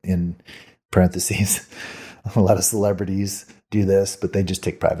parentheses, a lot of celebrities do this, but they just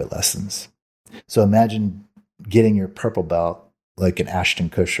take private lessons. So imagine getting your purple belt, like an Ashton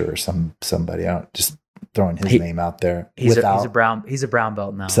Kutcher or somebody. I don't just throwing his name out there. He's a brown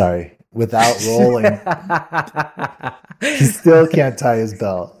belt now. Sorry, without rolling, he still can't tie his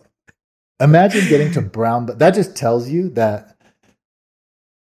belt. Imagine getting to brown belt. That just tells you that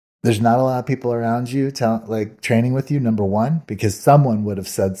there's not a lot of people around you training with you. Number one, because someone would have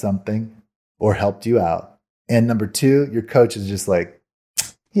said something or helped you out. And number two, your coach is just like,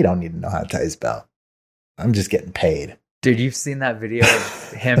 he don't need to know how to tie his belt. I'm just getting paid. Dude, you've seen that video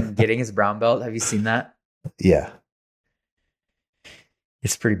of him getting his brown belt? Have you seen that? Yeah.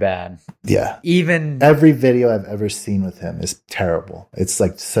 It's pretty bad. Yeah. Even every video I've ever seen with him is terrible. It's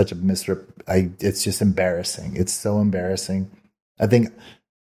like such a it's just embarrassing. It's so embarrassing. I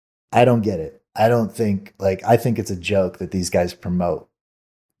don't get it. I think it's a joke that these guys promote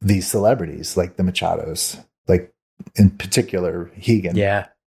these celebrities like the Machados, like in particular Hegan. Yeah.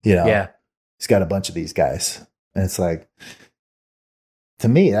 He's got a bunch of these guys, and it's like, to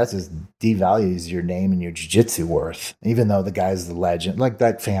me, that just devalues your name and your jiu-jitsu worth. Even though the guy's the legend, like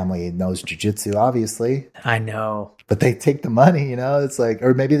that family knows jiu-jitsu, obviously. I know. But they take the money, you know? It's like,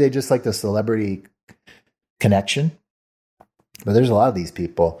 or maybe they just like the celebrity connection. But there's a lot of these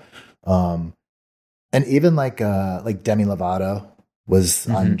people. And even like Demi Lovato was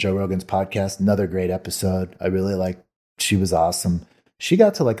on Joe Rogan's podcast, another great episode. I really liked, she was awesome. She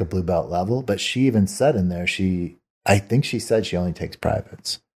got to like a blue belt level, but she even said in there, I think she said she only takes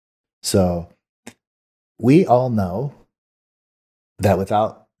privates. So we all know that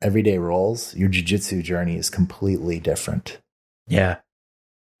without everyday rolls, your jiu-jitsu journey is completely different. Yeah.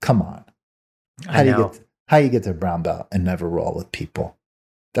 Come on. How do you get to brown belt and never roll with people?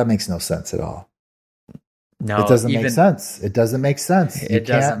 That makes no sense at all. No, it doesn't make sense. It doesn't make sense. You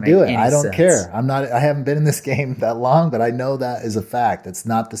can't do it. I don't care. I haven't been in this game that long, but I know that is a fact. It's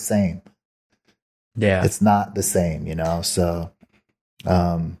not the same. Yeah. It's not the same, you know? So,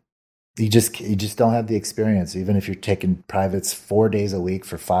 you just don't have the experience. Even if you're taking privates 4 days a week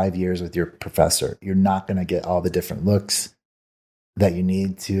for 5 years with your professor, you're not going to get all the different looks that you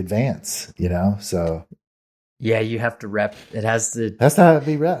need to advance, you know? So yeah, you have to rep. That's how it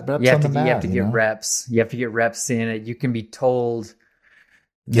be reps you have on to, the mat, you have to get reps. You have to get reps in it. You can be told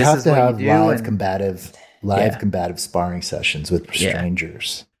you have to have live combative sparring sessions with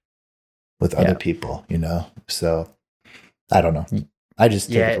strangers, with other people, you know? So I don't know. I just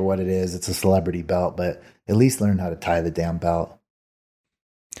take it for what it is. It's a celebrity belt, but at least learn how to tie the damn belt.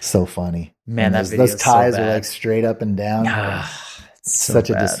 So funny. Man, those ties are like straight up and down. It's such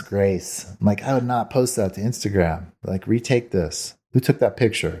a disgrace. I'm like, I would not post that to Instagram. Like, retake this. Who took that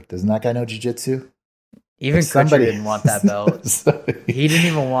picture? Doesn't that guy know jiu-jitsu? Even somebody didn't want that belt. He didn't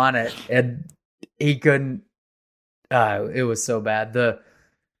even want it, and he couldn't. It was so bad. The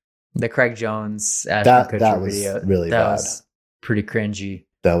Craig Jones Ashton Kutcher was video really bad. Was pretty cringy.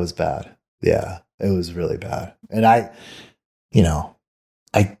 That was bad. Yeah, it was really bad. And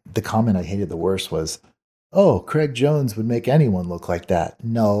the comment I hated the worst was, "Oh, Craig Jones would make anyone look like that."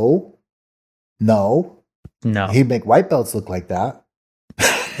 No. He'd make white belts look like that.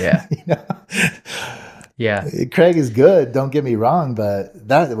 Yeah. You know? Yeah. Craig is good, don't get me wrong, but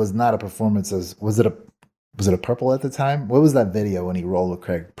that was not a performance was it a purple at the time? What was that video when he rolled with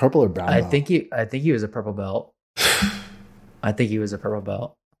Craig? Purple or brown belt? I think he was a purple belt. I think he was a purple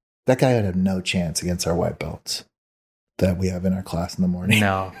belt. That guy would have no chance against our white belts that we have in our class in the morning.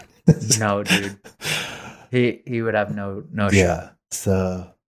 No, dude. He would have no shot. Yeah. So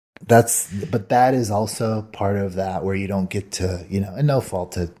that is also part of that where you don't get to, you know, and no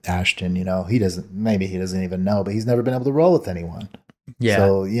fault to Ashton, you know, maybe he doesn't even know, but he's never been able to roll with anyone. Yeah.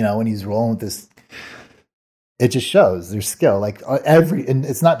 So, you know, when he's rolling with this, it just shows there's skill. Like and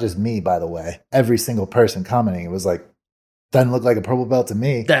it's not just me, by the way, every single person commenting, it was like, doesn't look like a purple belt to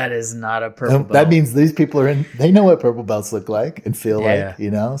me. That is not a purple belt. That means these people they know what purple belts look like and feel like, you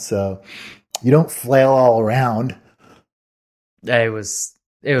know, so you don't flail all around. It was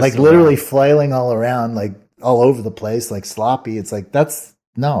like so literally bad. Flailing all around, like all over the place, like sloppy. It's like, that's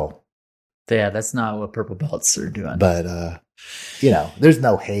not what purple belts are doing. But, you know, there's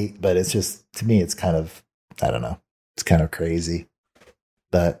no hate, but it's just, to me, it's kind of, I don't know. It's kind of crazy,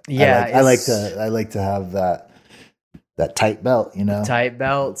 but yeah, I like to have that tight belt, you know, tight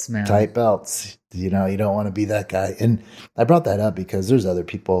belts, man, tight belts. You know, you don't want to be that guy. And I brought that up because there's other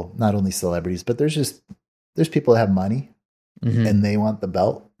people, not only celebrities, but there's people that have money and they want the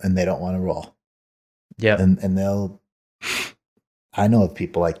belt and they don't want to roll. Yeah. And I know of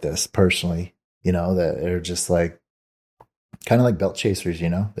people like this personally, you know, that are just like, kind of like belt chasers, you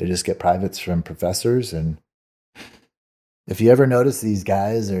know, they just get privates from professors. And if you ever notice these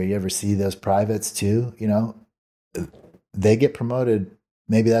guys or you ever see those privates too, you know, they get promoted.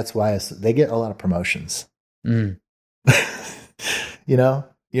 Maybe that's why they get a lot of promotions. You know,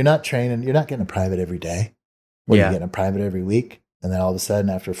 you're not getting a private every day. You're getting a private every week. And then all of a sudden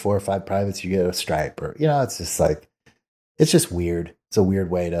after 4 or 5 privates, you get a stripe or, you know, it's just like, it's just weird. It's a weird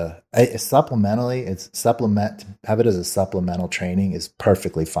way to have it as a supplemental training is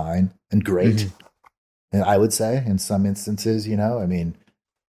perfectly fine and great. And I would say in some instances, you know, I mean,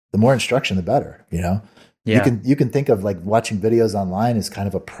 the more instruction, the better, you know. Yeah. You can think of like watching videos online as kind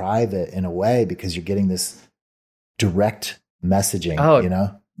of a private in a way because you're getting this direct messaging, you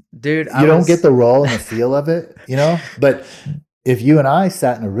know. Dude, you don't get the role and the feel of it, you know. But if you and I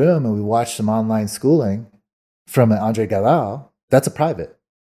sat in a room and we watched some online schooling from Andre Galal, that's a private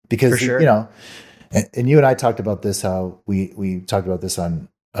because, you know, and you and I talked about this, how we talked about this on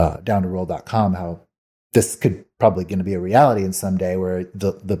downtoRoll.com, how this could probably going to be a reality in some day where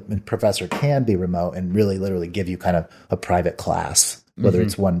the professor can be remote and really literally give you kind of a private class whether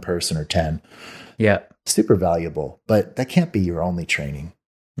it's one person or 10. Yeah. Super valuable, but that can't be your only training.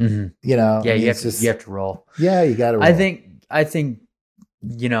 Mm-hmm. You know, yeah, you have to roll. Yeah, you got to roll. I think,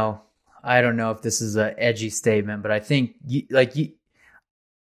 you know, I don't know if this is an edgy statement, but I think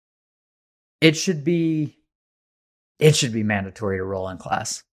it should be mandatory to roll in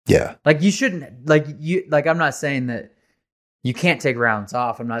class. Yeah. Like you shouldn't, I'm not saying that you can't take rounds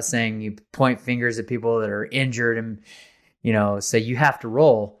off. I'm not saying you point fingers at people that are injured and, you know, say you have to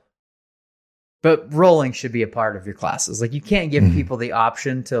roll. But rolling should be a part of your classes. Like you can't give people the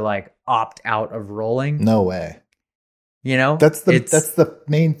option to like opt out of rolling. No way. You know, that's the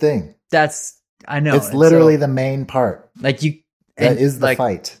main thing. I know it's literally the main part. Like that is the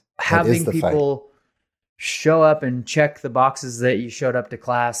fight. Having people show up and check the boxes that you showed up to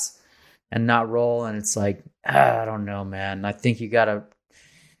class and not roll. And it's like, I don't know, man. I think you gotta,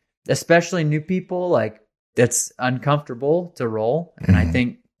 especially new people, like it's uncomfortable to roll. And I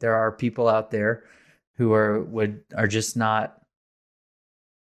think there are people out there who are just not,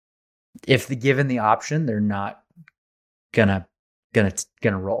 if given the option, they're not gonna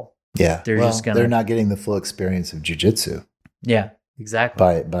roll. Yeah. They're not getting the full experience of jiu-jitsu. Yeah,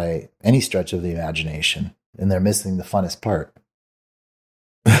 exactly. By any stretch of the imagination. And they're missing the funnest part.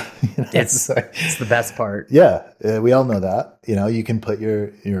 It's the best part. Yeah. We all know that. You know, you can put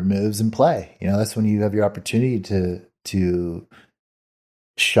your moves in play. You know, that's when you have your opportunity to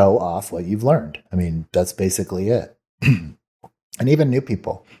show off what you've learned. I mean, that's basically it. And even new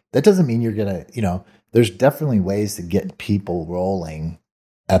people. That doesn't mean you're going to, you know, there's definitely ways to get people rolling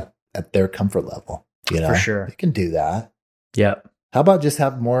at their comfort level. You know, for sure. You can do that. Yep. How about just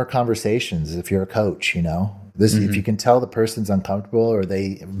have more conversations if you're a coach, you know? If you can tell the person's uncomfortable or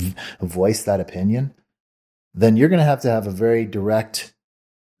they voice that opinion, then you're going to have a very direct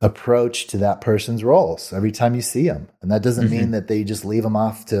approach to that person's roles every time you see them. And that doesn't mean that they just leave them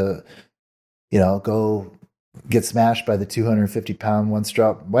off to, you know, go get smashed by the 250-pound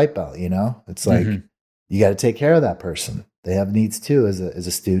one-strap white belt, you know? It's like, you got to take care of that person. They have needs too as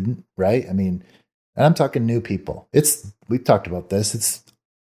a student, right? I mean, and I'm talking new people. We've talked about this. It's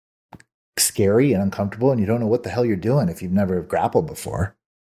scary and uncomfortable, and you don't know what the hell you're doing if you've never grappled before.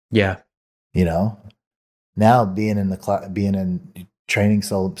 Yeah. You know, now being in training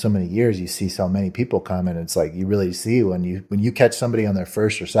so many years, you see so many people come, and it's like you really see when you catch somebody on their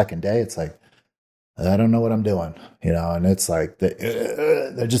first or second day, it's like, I don't know what I'm doing, you know, and it's like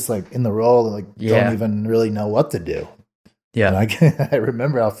they're just like in the role, like don't even really know what to do. Yeah, and I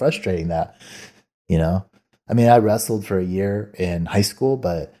remember how frustrating that, you know. I mean, I wrestled for a year in high school,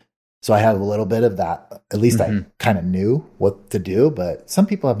 but so I had a little bit of that. At least I kind of knew what to do, but some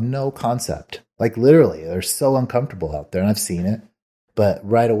people have no concept. Like literally, they're so uncomfortable out there, and I've seen it. But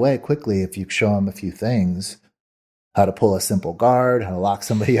right away, quickly, if you show them a few things, how to pull a simple guard, how to lock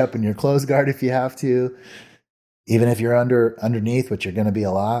somebody up in your closed guard if you have to, even if you're underneath, which you're going to be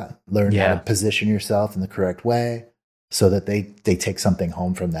a lot, learn how to position yourself in the correct way so that they take something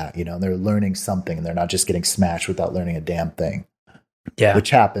home from that. You know, they're learning something and they're not just getting smashed without learning a damn thing. Yeah. Which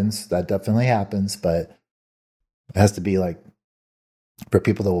happens. That definitely happens. But it has to be like,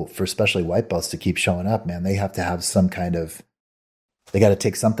 for especially white belts to keep showing up, man, they have to have some kind of, they got to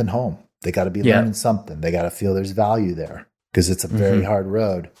take something home. They got to be learning something. They got to feel there's value there because it's a very hard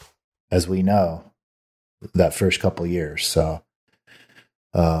road, as we know, that first couple of years. So,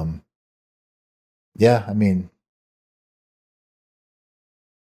 yeah, I mean,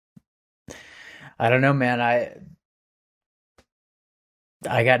 I don't know, man.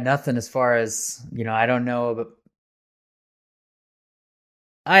 I got nothing as far as, you know, I don't know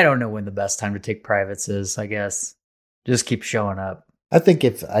when the best time to take privates is, I guess. Just keep showing up. I think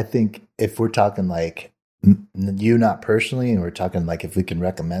if we're talking like you, not personally, and we're talking like if we can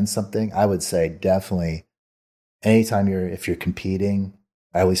recommend something, I would say definitely anytime if you're competing,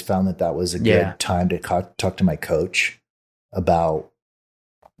 I always found that was a good time to talk to my coach about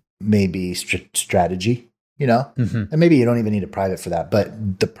maybe strategy, you know, and maybe you don't even need a private for that,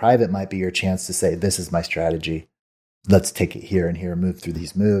 but the private might be your chance to say, this is my strategy. Let's take it here and here, move through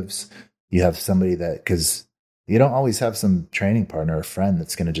these moves. You have somebody because you don't always have some training partner or friend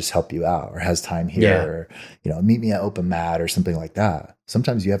that's going to just help you out or has time here or, you know, meet me at open mat or something like that.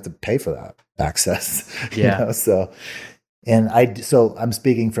 Sometimes you have to pay for that access, you know? So, so I'm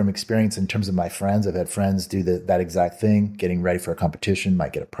speaking from experience in terms of my friends. I've had friends do that exact thing, getting ready for a competition,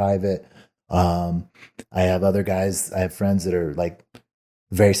 might get a private. I have other guys, I have friends that are like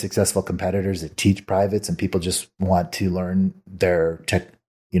very successful competitors that teach privates, and people just want to learn their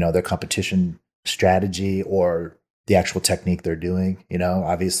their competition strategy or the actual technique they're doing, you know,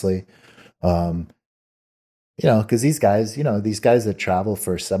 obviously. because these guys, these guys that travel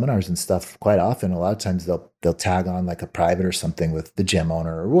for seminars and stuff, quite often, a lot of times they'll tag on like a private or something with the gym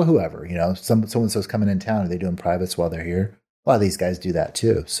owner or whoever, someone so's coming in town. Are they doing privates while they're here? A lot of these guys do that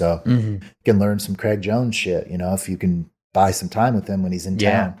too. So you can learn some Craig Jones shit, if you can buy some time with him when he's in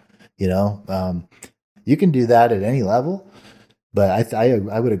town, you can do that at any level. But I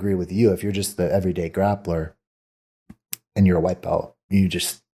would agree with you. If you're just the everyday grappler and you're a white belt, you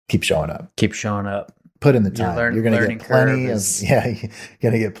just keep showing up. Put in the time. You're going to get plenty you're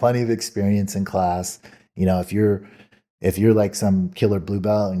going to get plenty of experience in class. If you're like some killer blue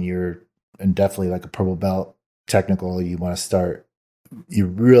belt and definitely like a purple belt technical, you want to start,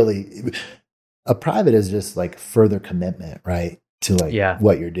 a private is just like further commitment, right? To like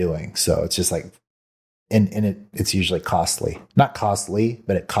what you're doing. So it's just like, and it's usually costly, not costly,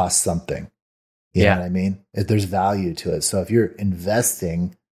 but it costs something. You know what I mean? There's value to it. So if you're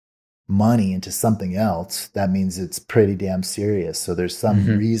investing money into something else, that means it's pretty damn serious. So there's some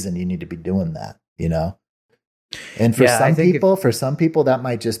reason you need to be doing that, And for some people, that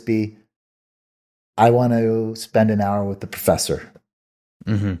might just be, I want to spend an hour with the professor,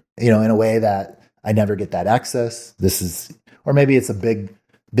 in a way that I never get that access. Or maybe it's a big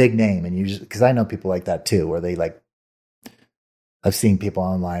name, and because I know people like that too, where they I've seen people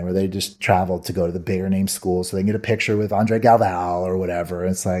online where they just travel to go to the bigger name school so they can get a picture with Andre Galval or whatever. And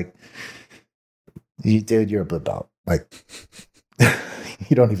it's like, dude, you're a blue belt. Like,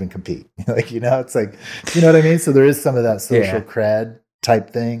 you don't even compete. It's like, you know what I mean? So there is some of that social cred type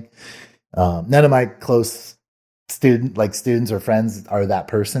thing. None of my close students or friends are that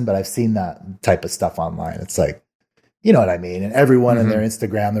person, but I've seen that type of stuff online. It's like, you know what I mean? And everyone in their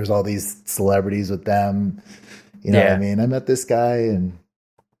Instagram, there's all these celebrities with them. You know what I mean? I met this guy. And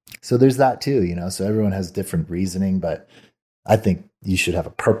so there's that too, so everyone has different reasoning, but I think you should have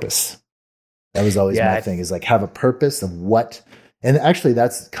a purpose. That was always my thing, is like have a purpose of what. And actually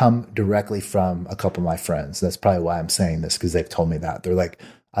that's come directly from a couple of my friends. That's probably why I'm saying this, because they've told me that. They're like,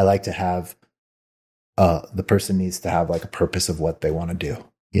 I like to have, the person needs to have like a purpose of what they want to do,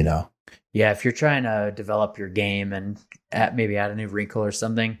 Yeah, if you're trying to develop your game and maybe add a new wrinkle or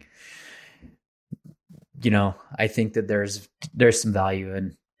something, I think that there's some value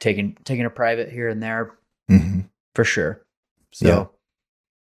in taking a private here and there, for sure. So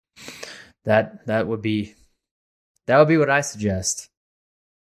that would be what I suggest.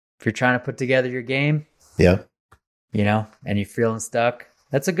 If you're trying to put together your game, and you're feeling stuck,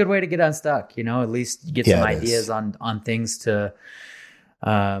 that's a good way to get unstuck. At least get some ideas on things to,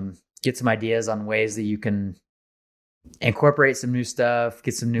 get some ideas on ways that you can incorporate some new stuff,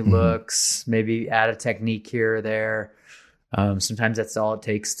 get some new looks, maybe add a technique here or there. Sometimes that's all it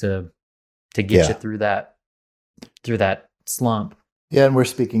takes to get you through that slump. Yeah. And we're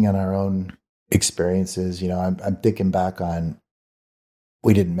speaking on our own experiences. I'm thinking back on,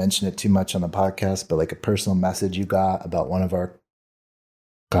 we didn't mention it too much on the podcast, but like a personal message you got about one of our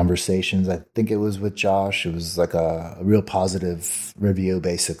conversations. I think it was with Josh. It was like a real positive review,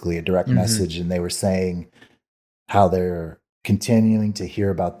 basically a direct message. And they were saying how they're continuing to hear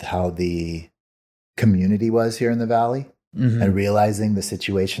about how the community was here in the Valley, and realizing the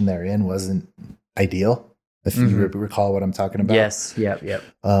situation they're in wasn't ideal. If you recall what I'm talking about. Yes. Yep.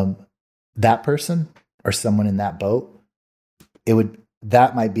 That person or someone in that boat,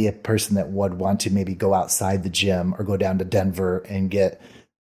 that might be a person that would want to maybe go outside the gym or go down to Denver and get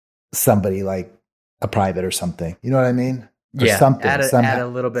somebody like a private or something. You know what I mean? Or something. Add a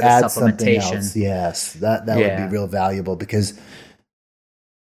little bit of supplementation. Yes, that would be real valuable, because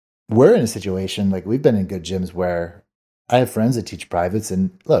we're in a situation, like we've been in good gyms where I have friends that teach privates,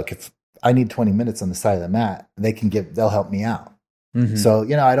 and look, if I need 20 minutes on the side of the mat, they'll help me out. So,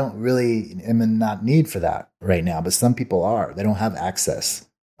 I don't really am in not need for that right now, but some people are. They don't have access.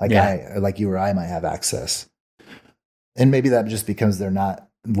 Like you or I might have access. And maybe that just because they're not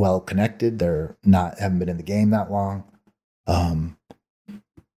well connected. Haven't been in the game that long.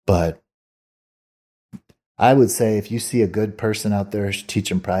 But I would say if you see a good person out there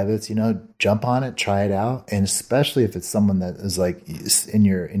teaching privates, jump on it, try it out. And especially if it's someone that is like in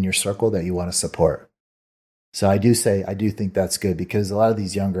your circle that you want to support. So I do think that's good, because a lot of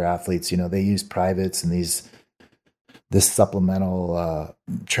these younger athletes, they use privates and this supplemental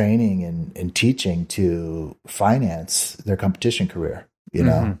training and teaching to finance their competition career,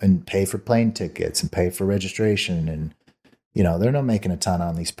 and pay for plane tickets and pay for registration. And, they're not making a ton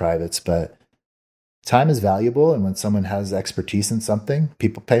on these privates, but time is valuable. And when someone has expertise in something,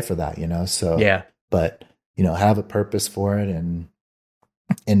 people pay for that, so, but, have a purpose for it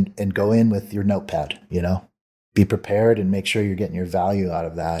and go in with your notepad, be prepared and make sure you're getting your value out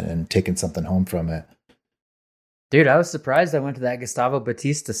of that and taking something home from it. Dude, I was surprised I went to that Gustavo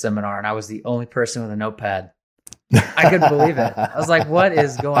Batista seminar and I was the only person with a notepad. I couldn't believe it. I was like, what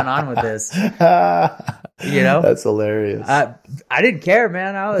is going on with this? You know? That's hilarious. I didn't care,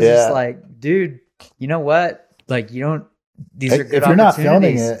 man. I was just like, dude, you know what? Like, you don't, these are good if you're not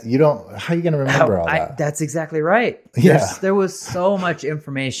filming opportunities. it, you don't, how are you going to remember all that? That's exactly right. Yeah. There was so much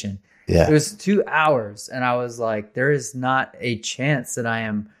information. Yeah. It was 2 hours. And I was like, there is not a chance that I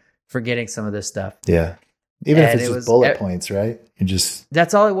am forgetting some of this stuff. Yeah. Even if it's just bullet points, right? You just,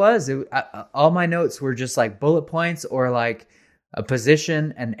 that's all it was. All my notes were just like bullet points or like a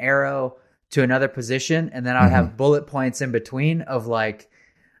position, an arrow to another position. And then I'd have bullet points in between of like,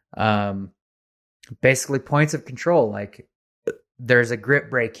 basically points of control. Like there's a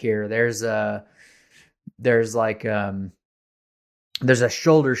grip break here. There's a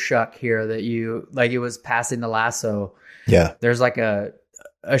shoulder shuck here that you, like it was passing the lasso. Yeah. There's like a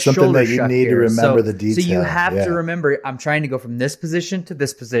something shoulder that you shuck need here. to remember the detail. So you have to remember, I'm trying to go from this position to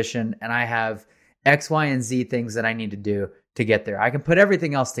this position, and I have X, Y, and Z things that I need to do to get there. I can put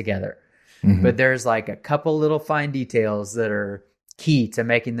everything else together, but there's like a couple little fine details that are key to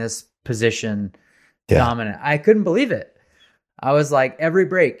making this position dominant. I couldn't believe it. I was like, every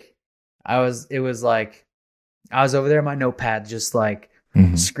break, it was like, I was over there in my notepad, just like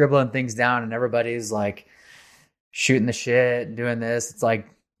scribbling things down, and everybody's like shooting the shit and doing this. It's like,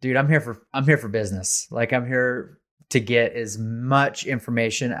 dude, I'm here for business. Like I'm here to get as much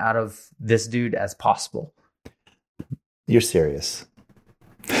information out of this dude as possible. You're serious.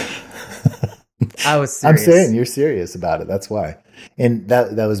 I was serious. I'm saying you're serious about it. That's why. And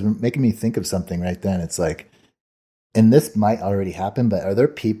that was making me think of something right then. It's like, and this might already happen, but are there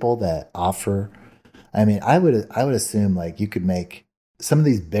people that offer, I mean, I would assume like you could make some of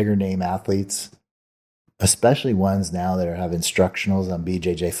these bigger name athletes, especially ones now that have instructionals on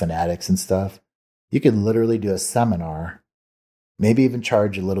BJJ Fanatics and stuff. You could literally do a seminar, maybe even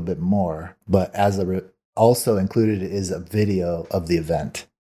charge a little bit more, but also included is a video of the event.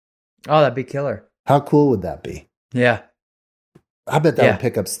 Oh, that'd be killer. How cool would that be? Yeah. I bet that would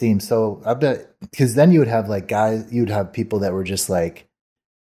pick up steam. So I bet, because then you would have like you'd have people that were just like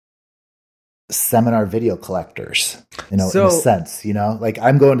seminar video collectors, in a sense, like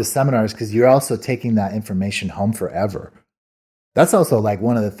I'm going to seminars because you're also taking that information home forever. That's also like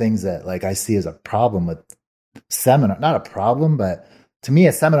one of the things that like I see as a problem with seminar, not a problem, but to me,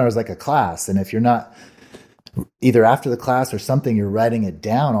 a seminar is like a class. And if you're not either after the class or something, you're writing it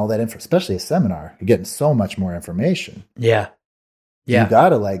down, all that info, especially a seminar, you're getting so much more information. Yeah. Yeah. You got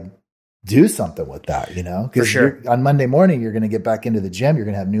to like do something with that, because for sure. On Monday morning, you're going to get back into the gym. You're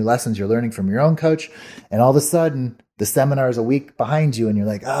going to have new lessons you're learning from your own coach. And all of a sudden the seminar is a week behind you and you're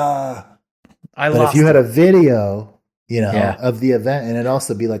like, but if you had a video, of the event, and it'd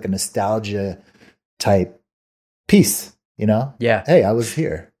also be like a nostalgia type piece, Yeah. Hey, I was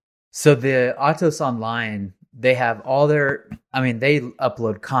here. So the Atos Online, they have all they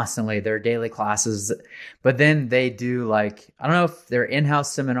upload constantly their daily classes, but then they do like, I don't know if they're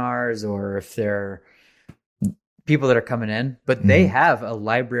in-house seminars or if they're people that are coming in, but they have a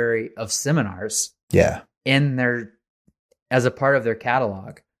library of seminars as a part of their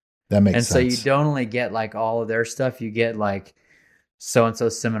catalog. That makes sense. So you don't only get like all of their stuff, you get like so-and-so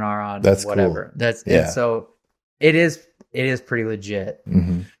seminar on whatever. Cool. And so it is pretty legit.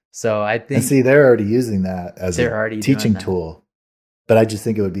 Mm-hmm. So I think, and see, they're already using that as a teaching tool, but I just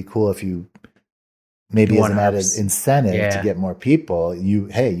think it would be cool if you maybe as an added incentive to get more people,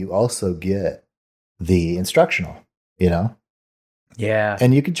 you also get the instructional, Yeah.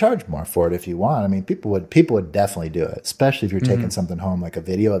 And you can charge more for it if you want. I mean, people would definitely do it, especially if you're taking something home, like a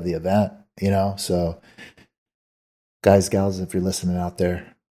video of the event, so guys, gals, if you're listening out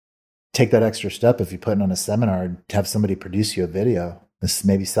there, take that extra step. If you're putting on a seminar, to have somebody produce you a video,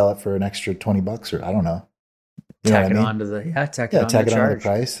 maybe sell it for an extra $20 or I don't know. Tack it onto the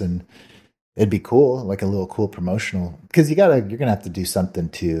price, and it'd be cool, like a little cool promotional, because you're going to have to do something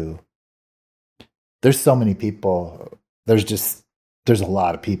to, there's so many people. There's a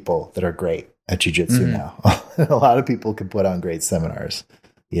lot of people that are great at jiu-jitsu now. A lot of people can put on great seminars.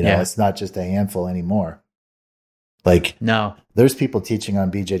 It's not just a handful anymore. Like, no, there's people teaching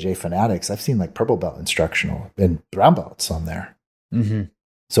on BJJ Fanatics. I've seen like purple belt instructional and brown belts on there. Mm-hmm.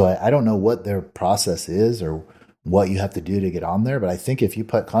 So I don't know what their process is or what you have to do to get on there, but I think if you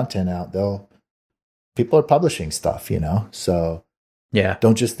put content out, people are publishing stuff, so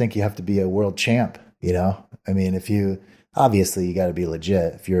don't just think you have to be a world champ, I mean, obviously you got to be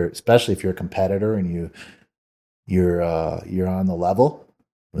legit especially if you're a competitor and you're on the level,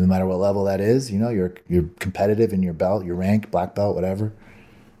 no matter what level that is, you're competitive in your belt, your rank, black belt, whatever,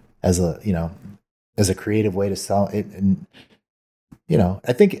 as a, as a creative way to sell it. And, you know,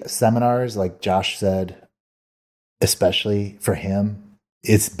 I think seminars, like Josh said, especially for him,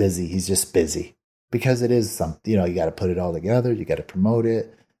 it's busy. He's just busy because it is something, you know, you got to put it all together. You got to promote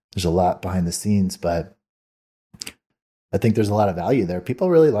it. There's a lot behind the scenes, but I think there's a lot of value there. People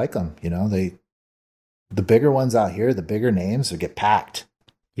really like them. You know, the bigger ones out here, the bigger names, they get packed.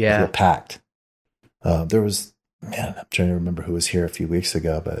 Yeah. They get packed. There was, man, I'm trying to remember who was here a few weeks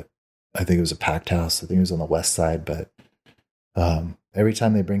ago, but I think it was a packed house. I think it was on the west side, but every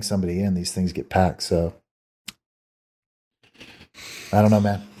time they bring somebody in, these things get packed. So I don't know,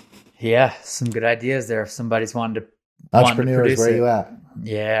 man. Yeah, some good ideas there. If somebody's wanting to Entrepreneurs, where are you at?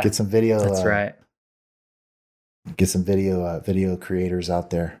 Yeah, get some video. That's right. Get some video creators out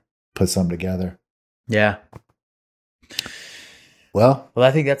there. Put something together. Yeah. Well,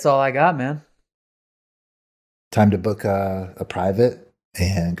 I think that's all I got, man. Time to book a private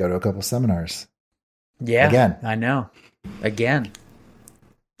and go to a couple seminars. Yeah, again. I know. Again.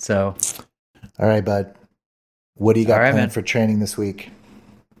 So, all right, bud. What do you got planned man. for training this week?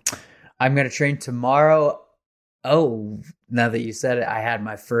 I'm going to train tomorrow. Oh, now that you said it, I had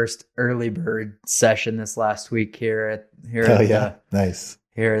my first early bird session this last week nice.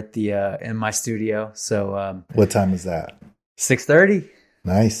 Here at the in my studio. So, what time is that? 6:30.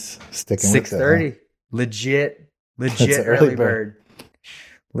 Nice. Sticking with it. 6:30. Huh? Legit early bird.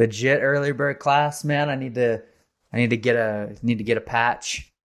 Legit early bird class, man. I need to get a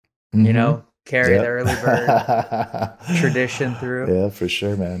patch. Mm-hmm. You know, carry the early bird tradition through. Yeah, for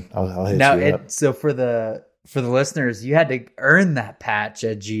sure, man. I'll hit now, you up. So for the listeners, you had to earn that patch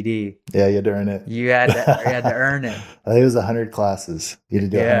at GD. Yeah, you had to earn it. You had to earn it. I think it was 100 classes. You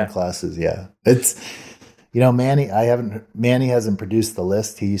had to do 100 classes. Yeah, it's, you know, Manny hasn't produced the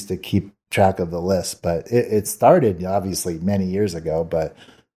list. He used to keep track of the list, but it started obviously many years ago. But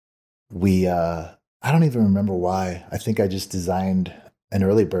we, I don't even remember why. I think I just designed an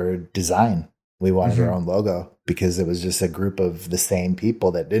early bird design. We wanted our own logo because it was just a group of the same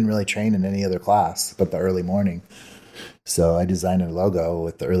people that didn't really train in any other class but the early morning. So I designed a logo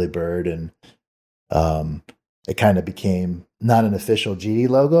with the early bird, and it kind of became not an official GD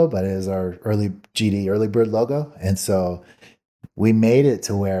logo, but it is our GD early bird logo. And so we made it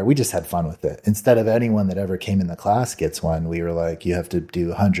to where we just had fun with it. Instead of anyone that ever came in the class gets one, we were like, you have to do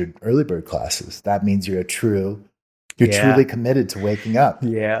 100 early bird classes. That means you're truly committed to waking up.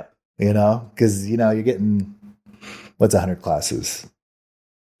 Yeah. You know, because, you know, you're getting, what's 100 classes?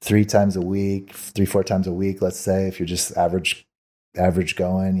 3 times a week, 3-4 times a week, let's say. If you're just average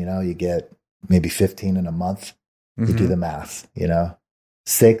going, you know, you get maybe 15 in a month. You do the math, you know.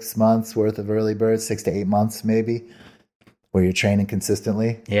 6 months worth of early birds, 6 to 8 months maybe, where you're training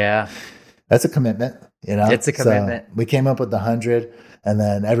consistently. Yeah. That's a commitment, you know. It's a commitment. So we came up with the 100, and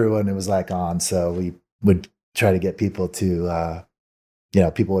then everyone was like on. So we would try to get people to, you know,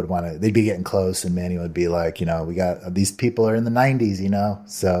 people would want to, they'd be getting close, and Manny would be like, you know, we got, these people are in the 90s, you know,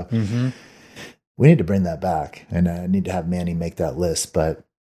 so we need to bring that back, and I need to have Manny make that list. But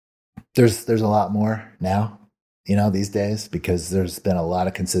there's a lot more now, you know, these days, because there's been a lot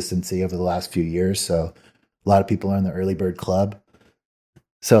of consistency over the last few years. So a lot of people are in the early bird club.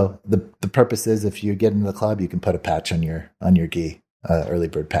 So the purpose is, if you get into the club, you can put a patch on your gi, early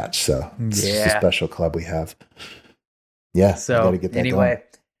bird patch. So it's a special club we have. Yeah. So anyway,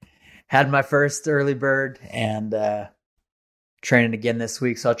 had my first early bird, and training again this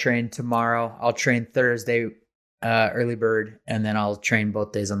week. So I'll train tomorrow. I'll train Thursday early bird, and then I'll train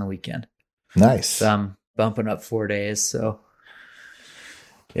both days on the weekend. Nice. So I'm bumping up 4 days. So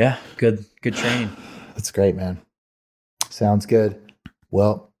yeah, good training. That's great, man. Sounds good.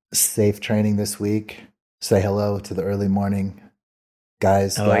 Well, safe training this week. Say hello to the early morning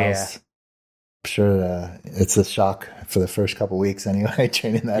guys, gals. Yeah. I'm sure it's a shock for the first couple weeks anyway,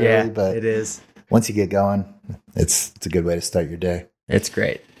 training that early. But it is. Once you get going, it's a good way to start your day. It's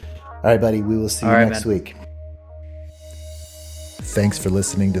great. All right, buddy. We will see you next week. Thanks for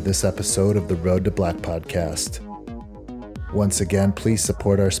listening to this episode of the Road to Black podcast. Once again, please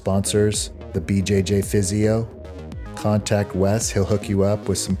support our sponsors, the BJJ Physio. Contact Wes. He'll hook you up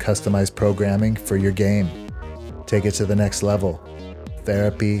with some customized programming for your game. Take it to the next level.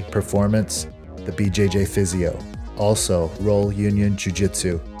 Therapy, performance, the BJJ Physio. Also, Roll Union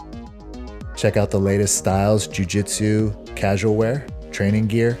Jiu-Jitsu. Check out the latest styles, jiu-jitsu, casual wear, training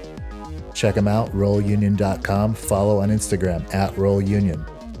gear. Check them out, rollunion.com. Follow on Instagram @rollunion.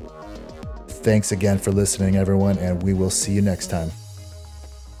 Thanks again for listening, everyone, and we will see you next time.